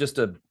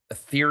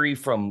theory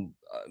from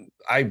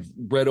I've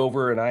read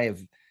over, and I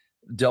have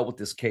dealt with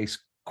this case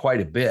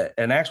quite a bit.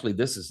 And actually,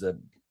 this is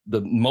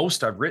the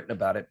most I've written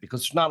about it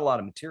because there's not a lot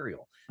of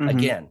material.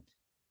 Again,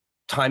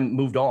 time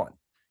moved on.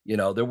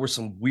 There were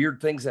some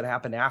weird things that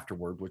happened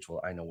afterward, which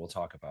I know we'll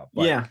talk about.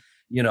 But,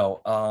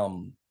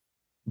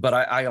 but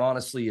I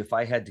honestly, if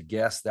I had to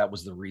guess, that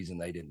was the reason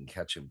they didn't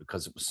catch him,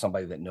 because it was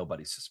somebody that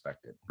nobody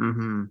suspected.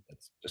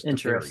 It's just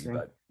interesting. A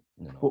theory,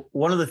 but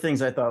one of the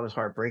things I thought was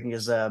heartbreaking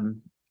is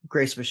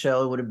Grace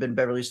Michelle, would have been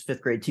Beverly's 5th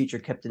grade teacher,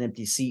 kept an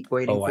empty seat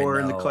waiting for her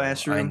in the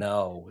classroom. I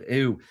know.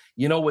 Ew.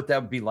 You know what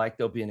that would be like,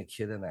 though, being a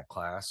kid in that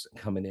class,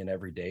 coming in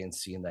every day and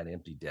seeing that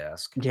empty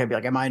desk? Yeah, be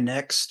like, am I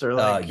next? Or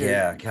like,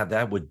 yeah, God,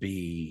 that would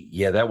be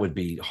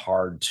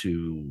hard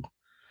to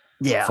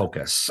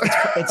focus.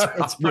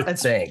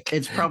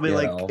 It's probably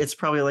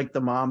like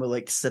the mom who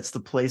like sets the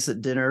place at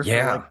dinner for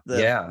like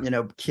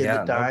the kid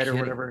that died or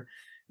whatever.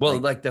 Well,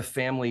 like the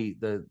family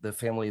of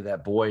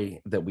that boy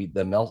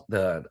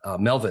that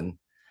Melvin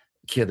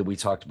kid that we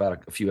talked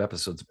about a few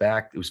episodes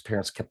back, whose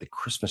parents kept the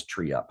Christmas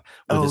tree up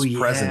with his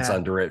presents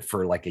under it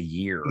for like a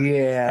year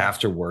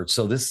afterwards.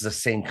 So this is the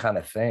same kind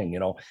of thing.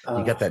 You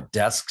got that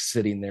desk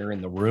sitting there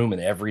in the room,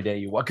 and every day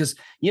you walk, because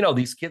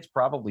these kids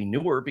probably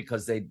knew her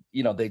because they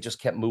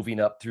just kept moving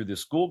up through the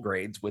school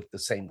grades with the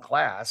same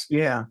class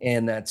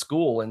in that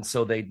school. And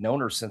so they'd known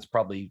her since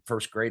probably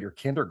first grade or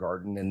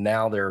kindergarten. And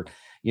now they're,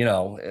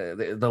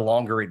 the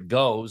longer it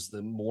goes,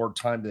 the more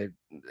time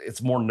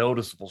it's more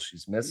noticeable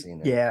she's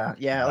missing.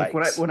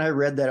 Like when I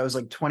read that, I was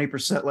like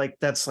 20% like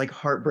that's like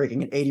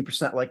heartbreaking, and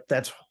 80% like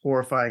that's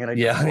horrifying, and I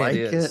don't like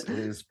it. It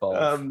is both.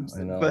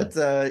 I know. But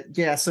so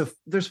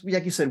there's,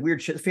 like you said,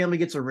 weird shit. The family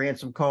gets a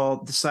ransom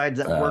call, decides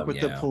that work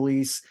with the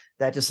police.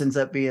 That just ends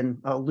up being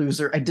a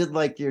loser. I did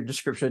like your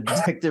description of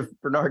Detective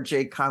Bernard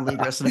J. Conley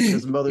dressing up in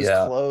his mother's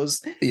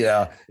clothes.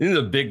 Yeah, he's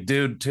a big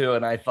dude too,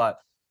 and I thought,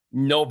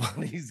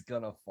 nobody's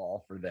gonna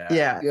fall for that.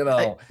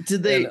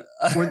 Did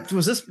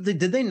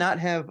they not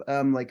have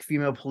like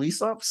female police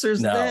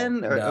officers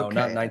then? No,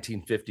 not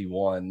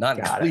 1951, not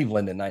in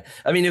Cleveland.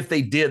 I mean, if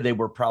they did, they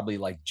were probably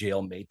like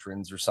jail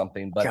matrons or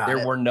something, but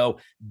there were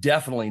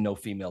definitely no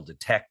female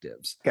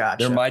detectives.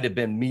 There might have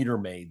been meter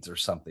maids or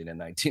something in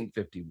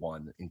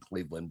 1951 in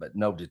Cleveland, but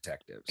no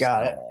detectives.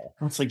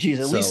 It's like,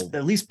 geez,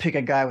 at least pick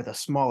a guy with a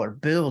smaller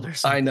build or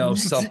something. I know,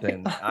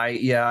 something.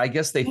 I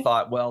guess they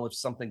thought, well, if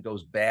something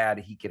goes bad,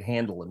 he could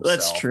handle himself.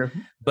 That's true.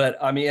 But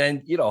I mean,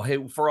 and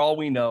hey, for all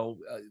we know,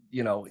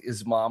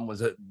 his mom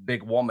was a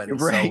big woman,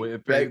 so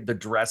the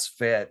dress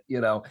fit.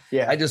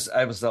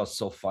 I was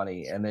so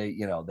funny, and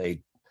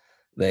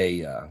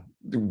they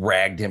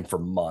ragged him for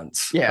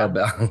months.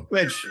 About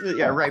which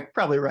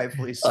probably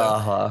rightfully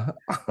so.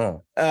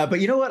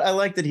 But you know what? I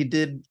like that he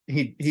did.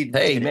 He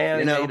made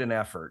an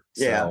effort.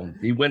 So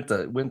he went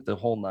the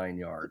whole 9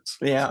 yards.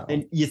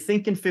 And you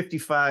think in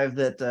 55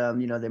 that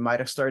they might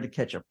have started to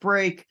catch a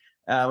break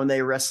when they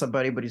arrest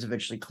somebody, but he's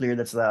eventually cleared.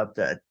 That's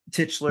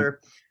Titchler.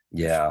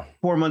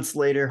 4 months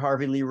later,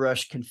 Harvey Lee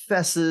Rush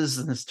confesses,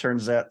 and this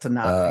turns out to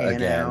not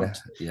pan out.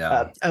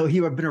 He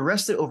had been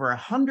arrested over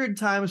 100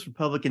 times for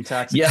public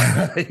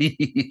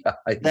intoxication.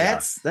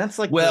 That's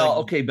like,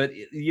 okay, but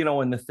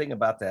and the thing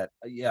about that,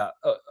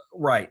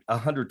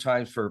 100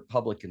 times for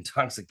public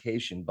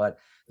intoxication, but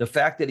the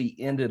fact that he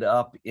ended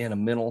up in a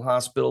mental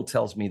hospital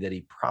tells me that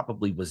he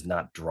probably was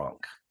not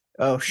drunk.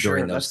 Oh, sure.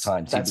 During those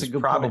times, he was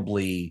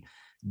probably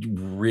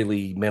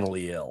really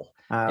mentally ill.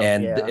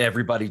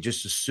 Everybody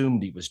just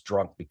assumed he was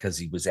drunk because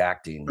he was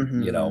acting,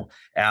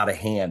 out of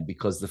hand,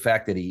 because the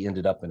fact that he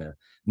ended up in a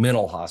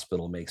mental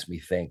hospital makes me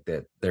think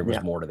that there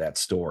was more to that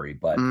story,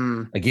 but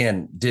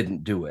again,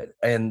 didn't do it.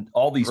 And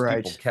all these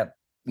people kept,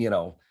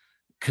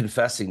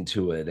 confessing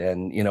to it,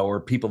 and,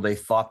 or people they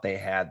thought they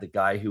had. The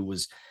guy who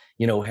was,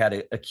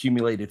 had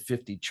accumulated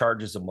 50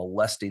 charges of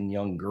molesting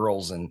young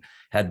girls and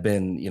had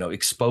been,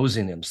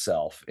 exposing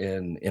himself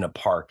in a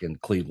park in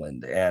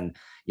Cleveland. And,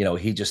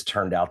 he just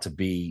turned out to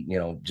be,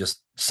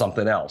 just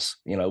something else.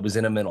 It was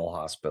in a mental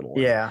hospital.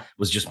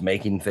 Was just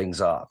making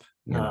things up.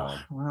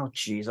 Well,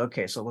 geez.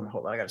 Okay, so let me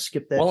hold on. I got to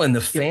skip that. Well, and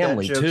the Skip that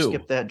family joke. too.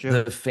 Skip that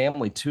joke. The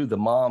family too. The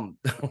mom,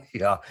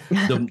 yeah,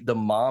 the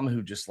mom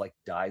who just like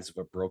dies of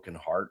a broken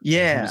heart.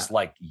 Yeah. Who's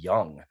like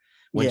young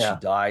when she Yeah.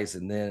 dies,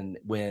 and then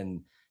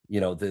when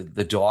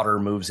the daughter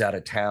moves out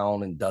of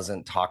town and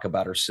doesn't talk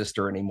about her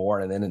sister anymore,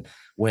 and then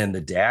when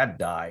the dad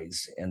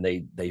dies and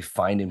they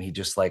find him, he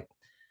just like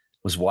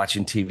was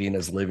watching TV in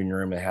his living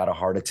room and had a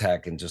heart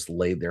attack and just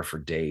laid there for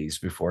days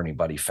before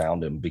anybody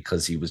found him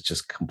because he was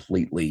just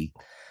completely,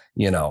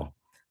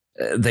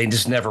 they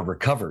just never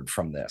recovered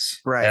from this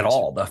at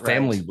all. The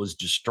family was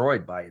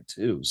destroyed by it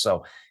too.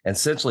 So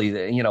essentially,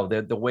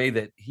 the way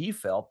that he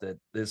felt that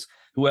this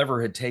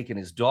whoever had taken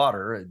his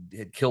daughter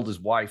had killed his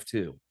wife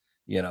too.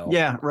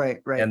 Yeah, right.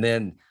 And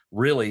then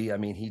really, I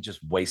mean, he just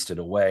wasted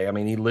away. I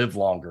mean, he lived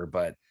longer,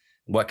 but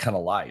what kind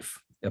of life?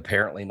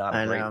 Apparently not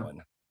a great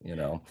one.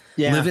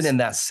 Living in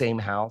that same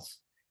house.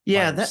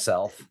 Yeah, that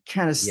himself.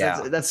 Kind of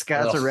that's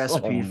a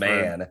recipe. Oh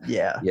man.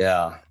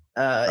 Yeah.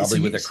 Probably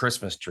with a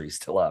Christmas tree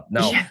still up.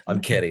 No,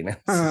 I'm kidding.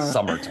 It's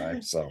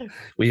summertime, so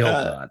we hope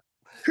not.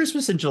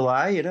 Christmas in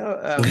July,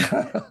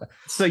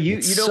 So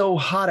it's so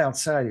hot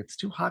outside. It's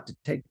too hot to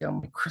take down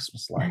my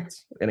Christmas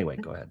lights. Anyway,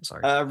 go ahead.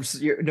 Sorry.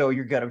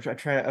 You're good. I'm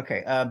trying.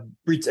 Okay.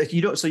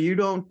 You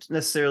don't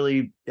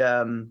necessarily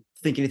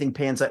think anything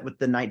pans out with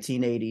the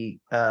 1980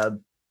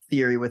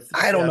 theory with.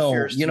 I don't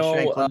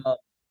know.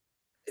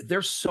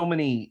 There's so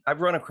many, I've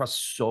run across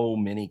so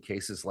many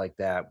cases like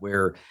that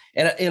where,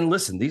 and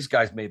listen, these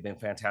guys may have been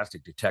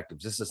fantastic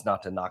detectives. This is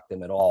not to knock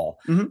them at all,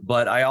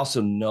 but I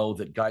also know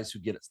that guys who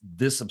get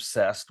this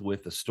obsessed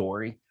with a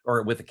story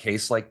or with a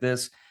case like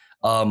this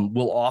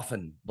will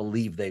often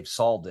believe they've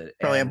solved it.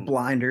 Probably have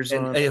blinders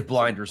on. They have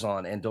blinders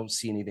on and don't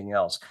see anything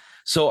else.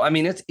 So, I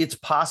mean, it's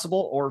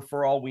possible, or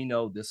for all we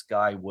know, this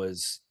guy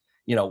was,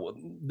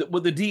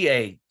 the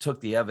DA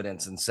took the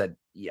evidence and said,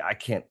 yeah, I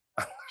can't,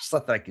 there's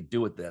nothing I could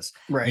do with this.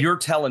 Right. You're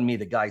telling me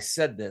the guy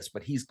said this,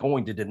 but he's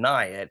going to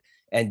deny it.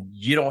 And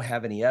you don't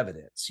have any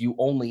evidence. You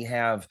only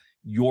have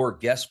your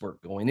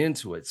guesswork going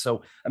into it.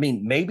 So, I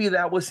mean, maybe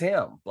that was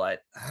him, but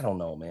I don't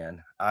know,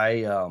 man.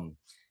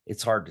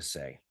 It's hard to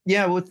say.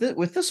 Yeah.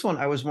 With this one,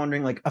 I was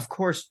wondering, like, of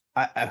course,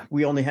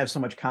 we only have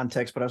so much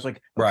context, but I was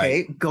like,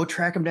 okay, go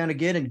track him down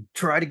again and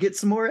try to get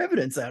some more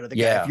evidence out of the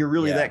guy. If you're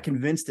really that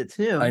convinced it's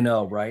him. I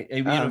know, right?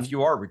 Even if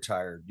you are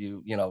retired,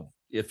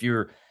 if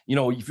you're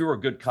a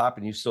good cop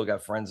and you still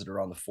got friends that are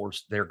on the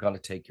force, they're going to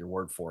take your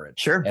word for it.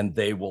 Sure. And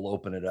they will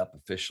open it up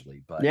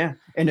officially. But yeah.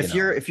 And if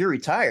you're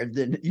retired,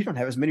 then you don't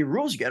have as many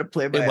rules you got to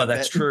play by. Well,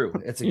 that's true.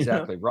 It's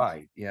exactly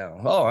right. Yeah.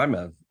 Oh, I'm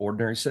an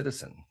ordinary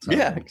citizen. So,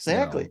 yeah,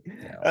 exactly.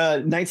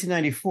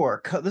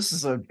 1994. This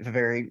is a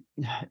very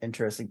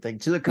interesting thing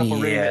too. The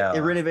couple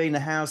renovating the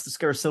house,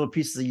 discover several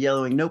pieces of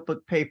yellowing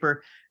notebook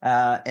paper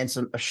and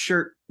a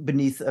shirt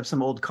beneath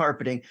some old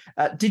carpeting.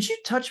 Did you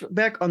touch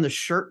back on the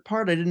shirt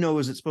part? I didn't know,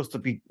 was it supposed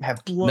to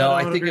have blood? No,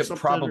 I think it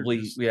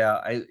probably,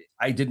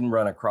 I didn't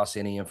run across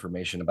any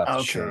information about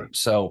the shirt.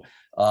 So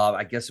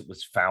I guess it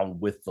was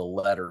found with the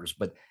letters,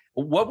 but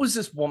what was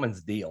this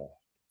woman's deal?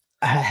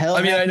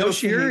 I know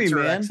she hates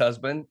her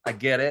ex-husband. I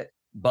get it,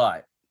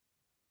 but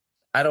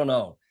I don't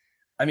know.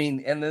 I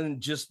mean, and then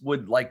just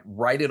would like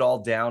write it all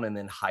down and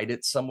then hide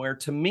it somewhere.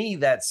 To me,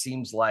 that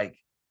seems like,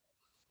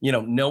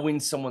 knowing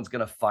someone's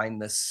going to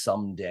find this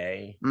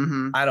someday.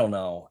 I don't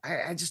know.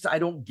 I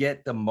don't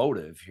get the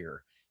motive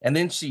here. And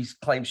then she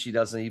claims she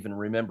doesn't even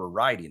remember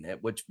writing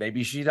it, which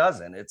maybe she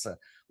doesn't. It's a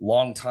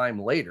long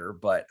time later,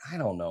 but I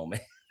don't know,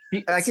 man.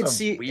 I can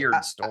see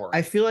weird story.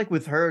 I feel like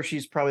with her,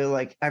 she's probably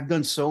like, I've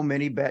done so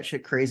many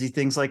batshit crazy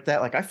things like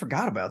that. Like I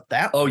forgot about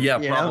that. Oh yeah,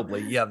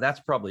 probably. Yeah, that's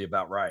probably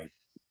about right.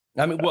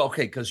 I mean, well,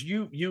 okay, because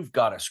you've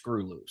got a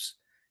screw loose.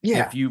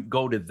 Yeah. If you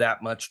go to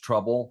that much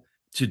trouble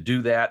to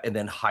do that and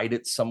then hide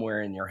it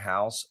somewhere in your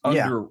house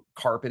under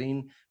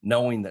carpeting,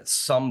 knowing that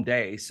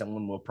someday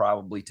someone will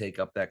probably take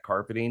up that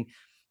carpeting,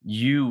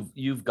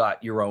 you've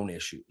got your own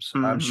issues.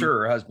 I'm sure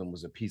her husband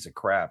was a piece of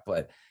crap,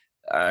 but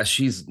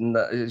she's a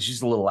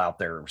little out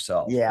there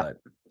herself. Yeah. But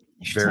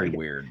very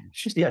weird.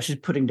 She's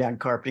putting down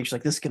carpeting. She's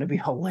like, this is going to be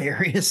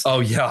hilarious. Oh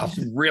yeah.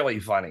 Really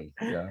funny.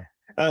 Yeah.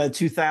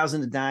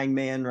 2000, the dying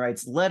man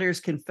writes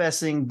letters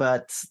confessing,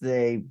 but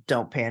they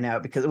don't pan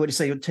out because what do you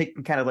say? You'll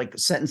take kind of like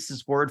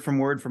sentences word from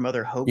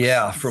other hoax.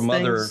 Yeah. From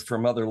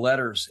other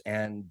letters.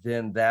 And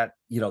then that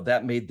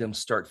made them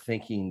start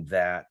thinking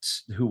that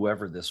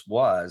whoever this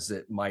was,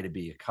 it might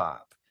be a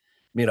cop,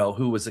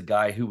 who was a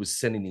guy who was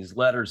sending these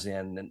letters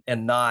in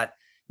and not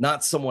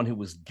someone who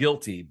was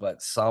guilty,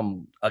 but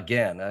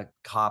a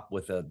cop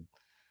with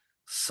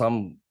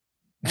something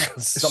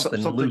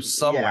loose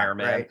somewhere,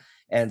 man. Right.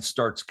 And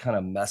starts kind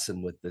of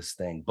messing with this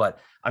thing. But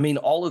I mean,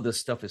 all of this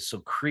stuff is so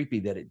creepy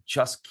that it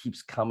just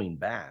keeps coming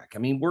back. I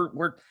mean,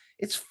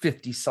 it's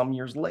 50 some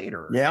years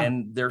later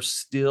and they're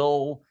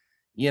still,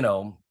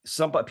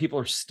 some people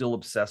are still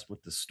obsessed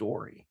with the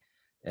story.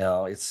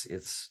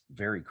 It's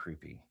very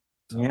creepy.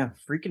 So. Yeah.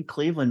 Freaking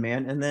Cleveland,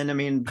 man. And then, I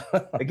mean,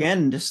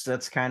 again,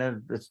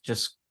 it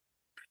just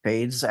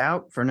fades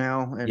out for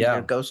now. And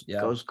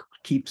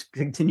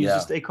continues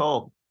to stay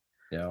cold.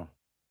 Yeah.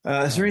 Is there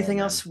I don't know, anything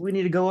man. else we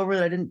need to go over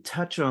that I didn't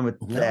touch on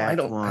with No, I that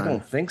don't. I one?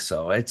 don't think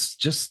so.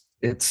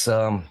 It's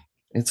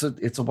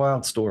a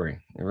wild story.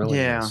 It really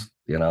Yeah. is.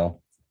 You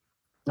know.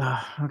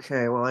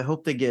 Okay. Well, I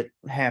hope they get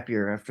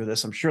happier after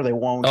this. I'm sure they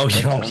won't. Oh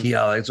But yeah,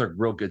 yeah. There's a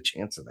real good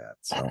chance of that.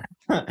 So.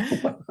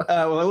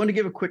 well, I want to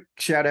give a quick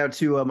shout out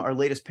to our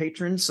latest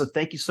patrons. So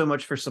thank you so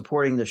much for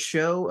supporting the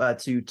show.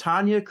 To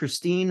Tanya,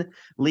 Christine,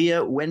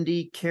 Leah,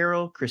 Wendy,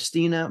 Carol,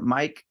 Christina,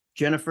 Mike,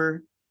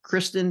 Jennifer,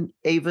 Kristen,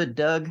 Ava,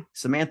 Doug,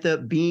 Samantha,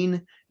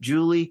 Bean,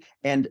 Julie,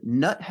 and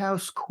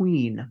Nuthouse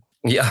Queen.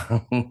 Yeah.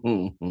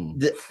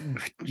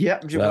 Yeah,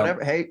 Well,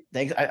 whatever. Hey,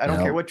 thanks. I don't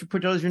care what you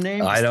put as your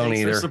name. I Just don't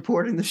thanks for either.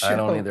 supporting the show. I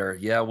don't either.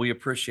 Yeah, we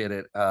appreciate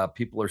it.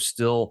 People are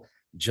still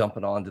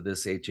jumping onto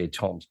this H.H.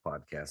 Holmes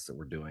podcast that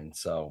we're doing.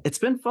 So it's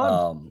been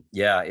fun.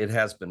 Yeah, it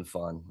has been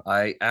fun.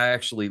 I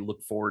actually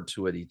look forward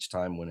to it each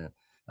time when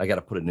I got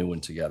to put a new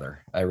one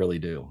together. I really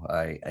do.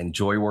 I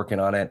enjoy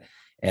working on it,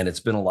 and it's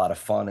been a lot of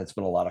fun. It's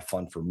been a lot of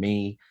fun for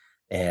me,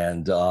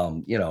 and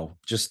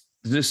just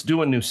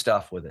doing new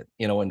stuff with it,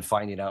 and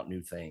finding out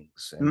new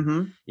things.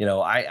 And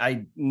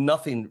I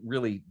nothing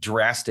really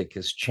drastic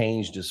has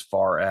changed as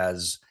far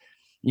as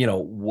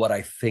what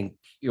I think,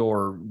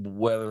 or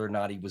whether or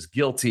not he was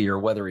guilty, or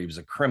whether he was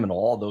a criminal.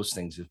 All those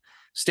things have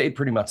stayed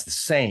pretty much the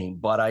same,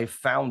 but I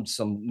found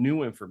some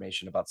new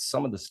information about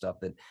some of the stuff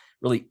that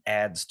really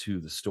adds to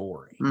the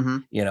story,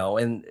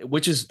 and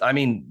which is,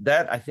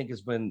 that I think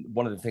has been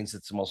one of the things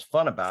that's the most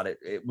fun about it.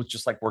 It was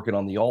just like working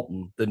on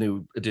the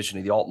new edition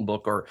of the Alton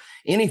book, or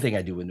anything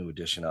I do a new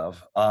edition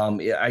of.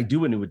 I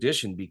do a new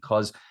edition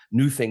because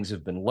new things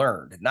have been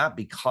learned, not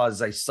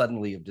because I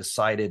suddenly have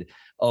decided,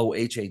 oh,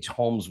 H.H.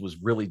 Holmes was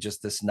really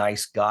just this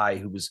nice guy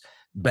who was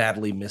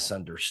badly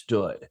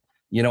misunderstood.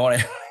 You know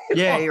what I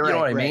Yeah, you you're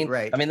know right, what I mean?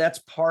 right. I mean, that's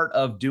part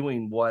of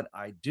doing what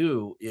I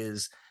do,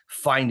 is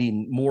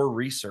finding more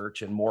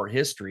research and more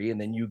history,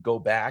 and then you go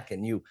back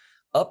and you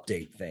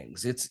update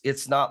things.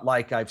 It's not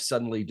like I've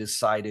suddenly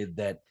decided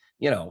that,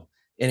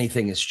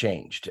 anything has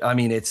changed. I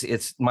mean,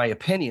 it's my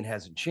opinion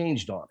hasn't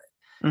changed on it.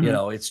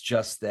 It's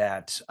just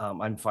that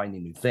I'm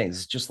finding new things.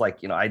 It's just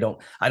like, I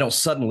don't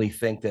suddenly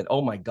think that,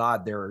 oh my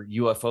God, there are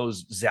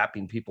UFOs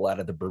zapping people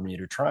out of the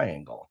Bermuda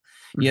Triangle,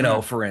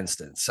 for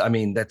instance. I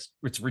mean,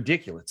 it's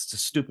ridiculous. It's a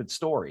stupid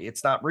story.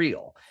 It's not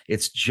real.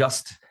 It's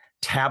just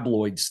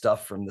tabloid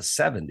stuff from the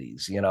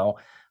 70s,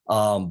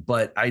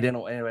 but I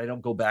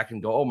don't go back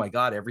and go, oh my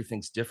God,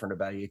 everything's different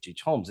about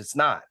H.H. Holmes. It's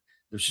not.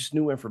 There's just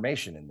new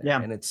information in there.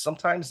 Yeah. And it's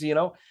sometimes,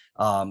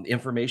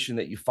 information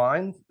that you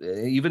find,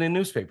 even in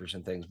newspapers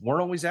and things,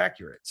 weren't always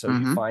accurate. So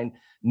you find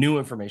new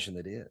information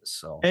that is.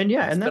 So, and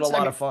it's been a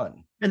lot of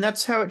fun. And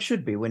that's how it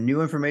should be. When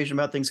new information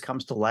about things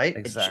comes to light,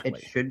 exactly.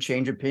 It should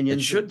change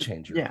opinions. It should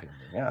change your opinion.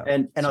 Yeah.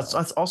 And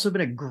it's also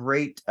been a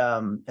great,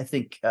 I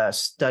think,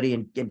 study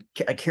and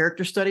a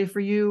character study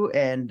for you,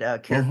 and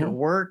character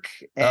work.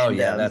 And,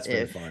 that's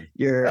been fun.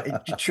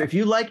 If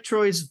you like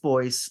Troy's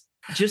voice,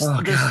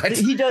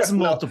 he does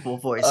multiple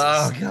voices.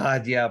 Oh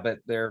God, yeah, but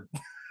they're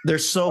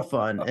so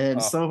fun,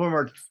 and some of them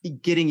are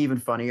getting even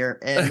funnier,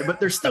 but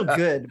they're still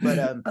good. But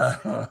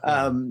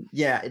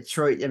yeah, it's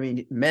Troy. I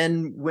mean,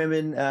 men,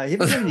 women. You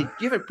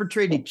haven't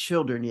portrayed any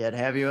children yet,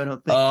 have you? I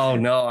don't think. Oh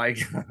no, I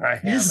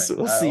haven't.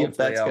 We'll see if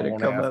that's going to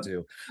come up.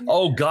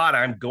 Oh God,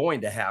 I'm going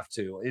to have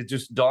to. It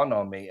just dawned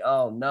on me.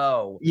 Oh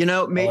no.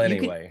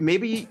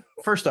 Maybe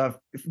first off,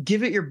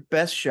 give it your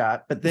best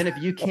shot. But then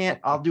if you can't,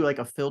 I'll do like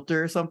a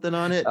filter or something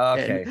on it.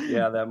 Okay.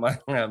 That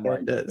might be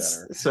better.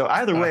 So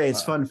either way,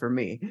 it's fun for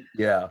me.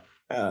 Yeah.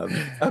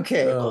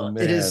 Okay.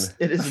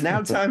 It is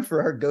now time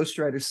for our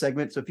Ghostwriter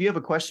segment. So if you have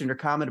a question or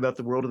comment about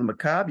the world of the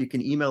macabre, you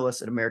can email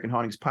us at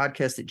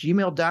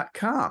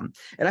AmericanHauntingsPodcast@gmail.com.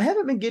 And I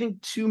haven't been getting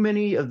too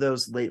many of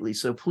those lately.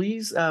 So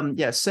please,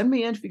 send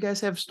me in if you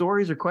guys have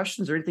stories or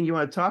questions or anything you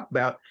want to talk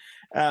about.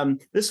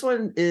 This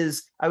one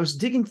is, I was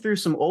digging through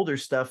some older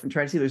stuff and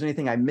trying to see if there's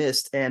anything I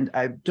missed. And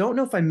I don't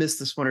know if I missed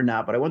this one or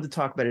not, but I wanted to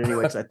talk about it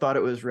anyway, because I thought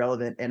it was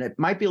relevant, and it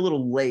might be a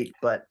little late,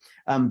 but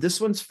this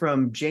one's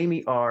from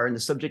Jamie R. And the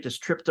subject is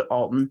Trip to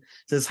Alton.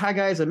 It says, hi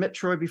guys, I met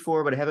Troy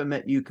before, but I haven't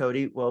met you,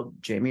 Cody. Well,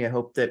 Jamie, I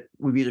hope that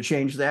we've either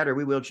changed that or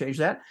we will change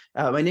that.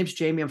 My name's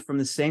Jamie. I'm from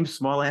the same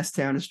small ass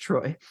town as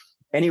Troy.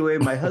 Anyway,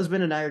 my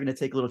husband and I are going to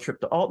take a little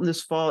trip to Alton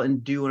this fall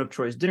and do one of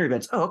Troy's dinner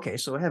events. Oh, okay.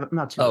 So I haven't,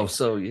 not too late.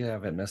 So you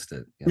haven't missed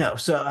it. Yeah. No.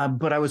 So,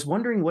 but I was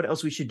wondering what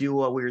else we should do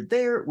while we were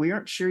there. We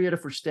aren't sure yet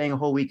if we're staying a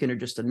whole weekend or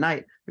just a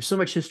night. There's so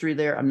much history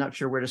there. I'm not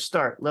sure where to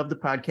start. Love the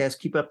podcast.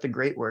 Keep up the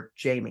great work,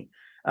 Jamie.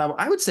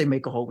 I would say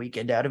make a whole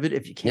weekend out of it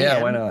if you can.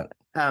 Yeah, why not?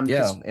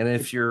 And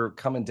if you're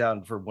coming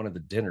down for one of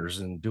the dinners,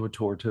 and do a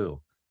tour too.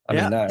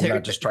 I'm not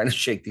just trying to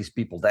shake these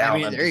people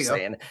down. I'm just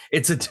saying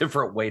it's a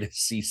different way to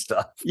see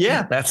stuff.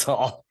 Yeah. That's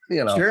all.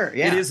 Sure.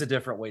 Yeah. It is a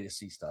different way to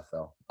see stuff,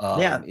 though.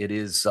 It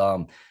is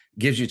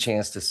gives you a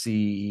chance to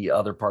see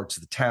other parts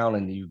of the town,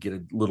 and you get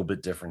a little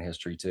bit different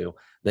history too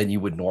than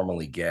you would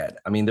normally get.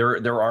 I mean,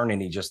 there aren't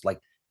any just like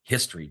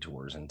history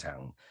tours in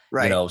town,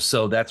 right?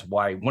 So that's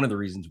why one of the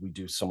reasons we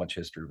do so much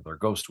history with our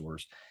ghost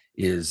tours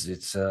is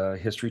it's a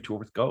history tour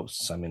with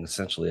ghosts. I mean,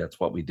 essentially that's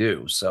what we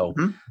do. So,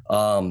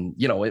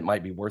 Mhm. it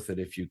might be worth it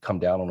if you come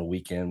down on a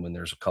weekend when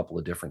there's a couple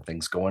of different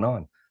things going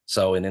on.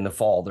 So, and in the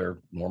fall there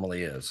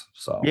normally is.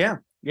 So Yeah,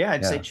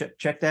 I'd say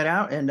check that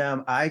out. And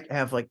I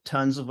have like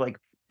tons of like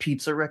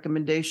pizza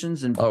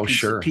recommendations and Oh, pizza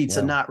sure.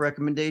 pizza Yeah. not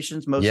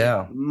recommendations,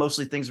 Yeah.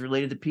 mostly things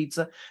related to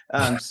pizza.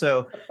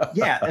 So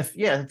if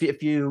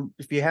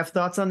you have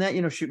thoughts on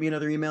that, shoot me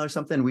another email or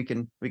something. We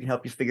can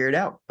help you figure it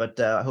out. But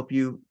I hope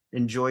you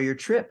enjoy your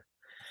trip.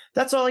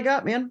 That's all I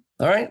got, man.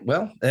 All right.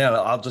 Well, yeah,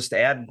 I'll just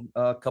add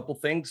a couple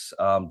things.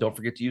 Don't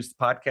forget to use the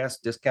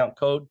podcast discount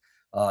code.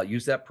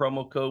 Use that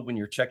promo code when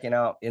you're checking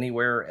out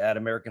anywhere at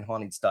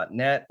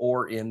AmericanHauntings.net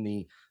or in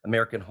the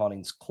American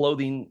Hauntings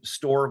clothing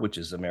store, which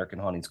is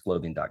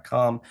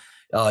AmericanHauntingsClothing.com.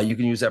 You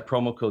can use that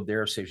promo code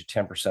there. Saves you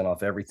 10%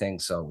 off everything.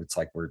 So it's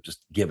like we're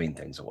just giving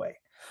things away.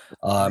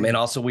 And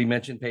also we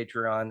mentioned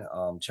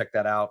Patreon. Check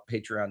that out.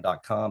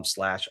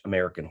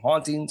 Patreon.com/American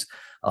Hauntings.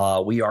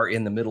 We are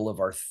in the middle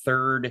of our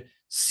third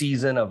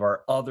season of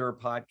our other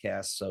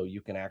podcast. So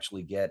you can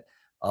actually get,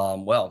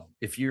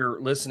 if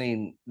you're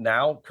listening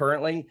now,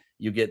 currently,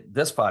 you get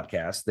this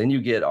podcast, then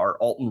you get our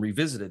Alton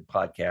Revisited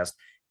podcast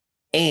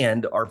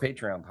and our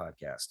Patreon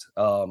podcast.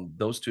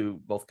 Those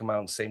two both come out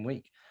in the same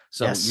week.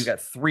 So you got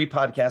 3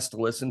 podcasts to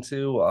listen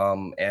to,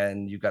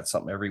 and you've got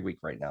something every week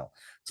right now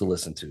to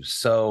listen to.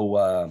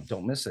 So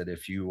don't miss it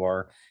if you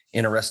are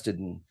interested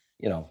in,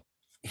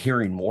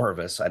 hearing more of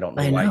us. I don't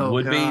know why you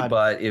would be,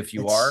 but if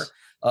you are,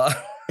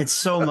 it's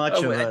so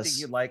much of I us.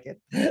 think you'd like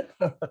it.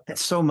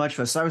 It's so much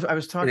of us. I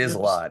was talking. It is a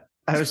lot.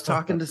 I was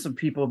talking to some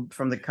people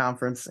from the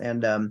conference,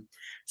 and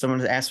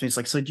someone asked me, "It's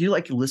like, so do you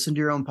like listen to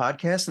your own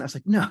podcast?" And I was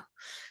like, "No."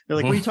 They're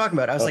like, "What are you talking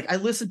about?" I was like, "I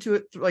listened to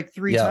it like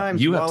 3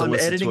 times. You while have to I'm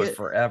listen editing to it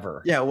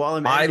forever. Yeah, while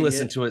I'm I editing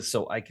listen to it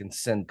so I can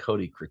send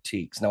Cody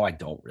critiques. No, I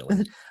don't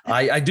really.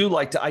 I do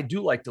like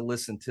to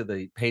listen to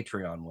the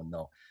Patreon one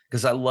though,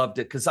 because I loved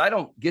it. Because I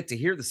don't get to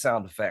hear the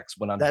sound effects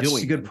when I'm doing.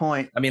 That's a good them.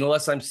 point. I mean,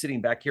 unless I'm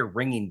sitting back here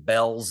ringing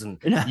bells and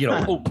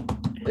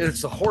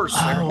it's a horse.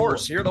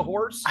 Horse. Hear the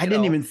horse? I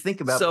didn't even think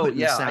about putting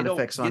the sound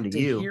effects onto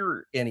you. I don't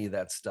hear any of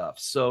that stuff.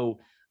 So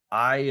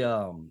I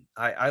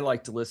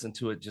like to listen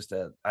to it.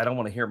 I don't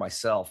want to hear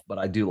myself, but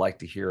I do like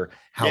to hear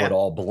how it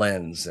all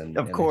blends and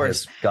of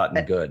course it has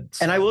gotten good.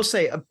 So. And I will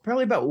say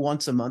probably about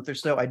once a month or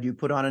so, I do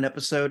put on an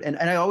episode, and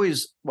I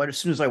always, as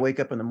soon as I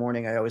wake up in the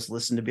morning, I always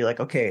listen to be like,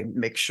 okay,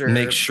 make sure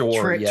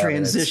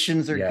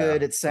transitions are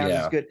good. It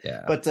sounds good.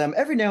 Yeah. But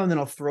every now and then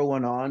I'll throw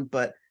one on,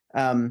 but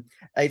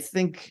I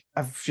think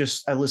I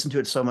listened to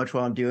it so much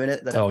while I'm doing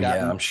it that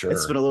I'm sure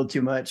it's been a little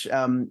too much.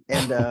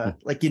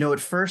 At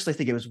first I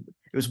think it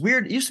was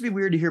weird. It used to be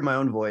weird to hear my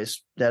own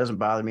voice. That doesn't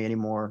bother me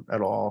anymore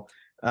at all.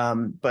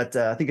 But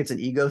I think it's an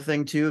ego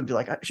thing too. It'd be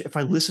like, if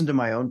I listen to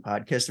my own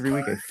podcast every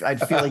week,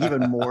 I'd feel like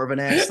even more of an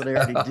ass than I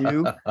already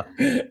do.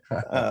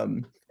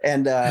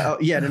 And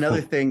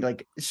another thing,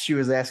 like she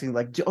was asking,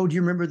 like, do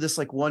you remember this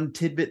like one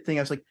tidbit thing?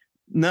 I was like,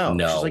 no.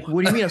 She's like,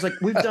 what do you mean? I was like,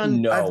 we've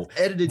done, I've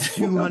edited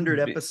 200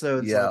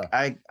 episodes. Yeah.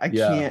 Like I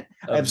can't,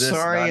 I'm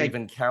sorry. Not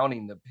even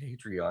counting the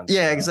Patreon.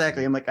 Yeah, stuff.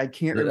 Exactly. I'm like, I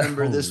can't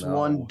remember this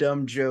one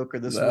dumb joke or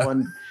this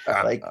one,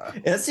 like,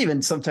 that's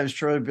even sometimes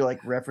Troy would be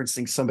like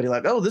referencing somebody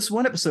like, oh, this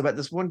one episode about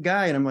this one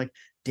guy. And I'm like,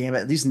 damn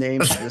it, these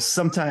names are just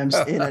sometimes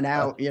in and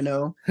out,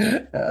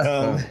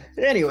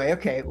 Anyway,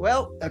 okay.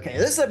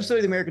 This episode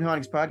of the American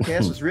Hauntings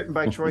podcast was written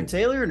by Troy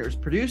Taylor, and it was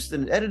produced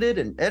and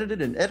edited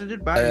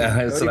by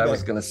that's what I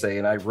was going to say.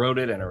 And I wrote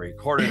it and I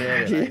recorded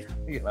it.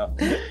 And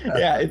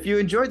Yeah, if you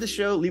enjoyed the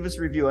show, leave us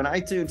a review on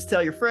iTunes,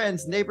 tell your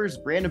friends, neighbors,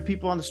 random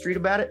people on the street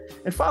about it,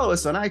 and follow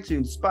us on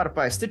iTunes,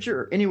 Spotify,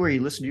 Stitcher, or anywhere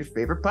you listen to your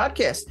favorite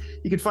podcast.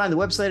 You can find the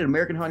website at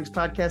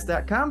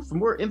AmericanHauntingsPodcast.com for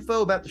more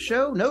info about the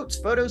show, notes,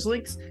 photos,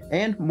 links,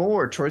 and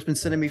more. Troy's been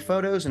sending me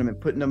photos, and I've been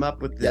putting them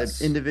up with the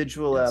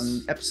individual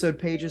episode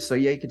pages. So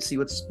you can see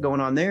what's going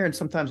on there. And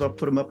sometimes I'll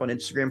put them up on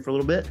Instagram for a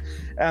little bit.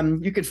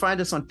 You can find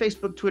us on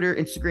Facebook, Twitter,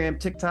 Instagram,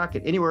 TikTok,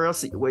 and anywhere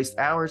else that you waste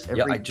hours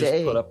every day. I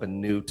just put up a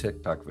new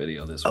TikTok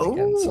video this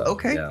weekend. Oh,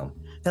 okay.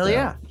 Hell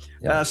yeah.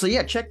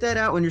 Check that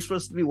out when you're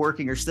supposed to be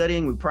working or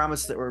studying. We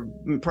promise that we're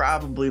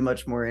probably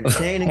much more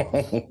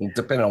entertaining.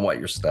 Depending on what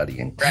you're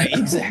studying. Right,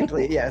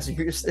 exactly. Yeah. So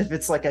if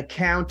it's like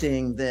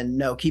accounting, then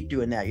no, keep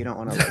doing that. You don't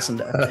want to listen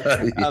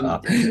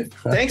to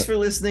Thanks for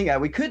listening.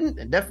 We couldn't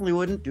and definitely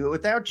wouldn't do it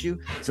without you.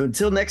 So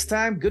until next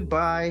time,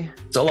 goodbye.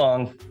 So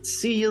long.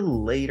 See you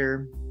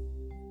later.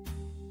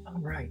 All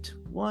right.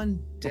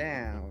 One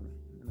down.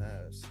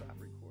 Stop.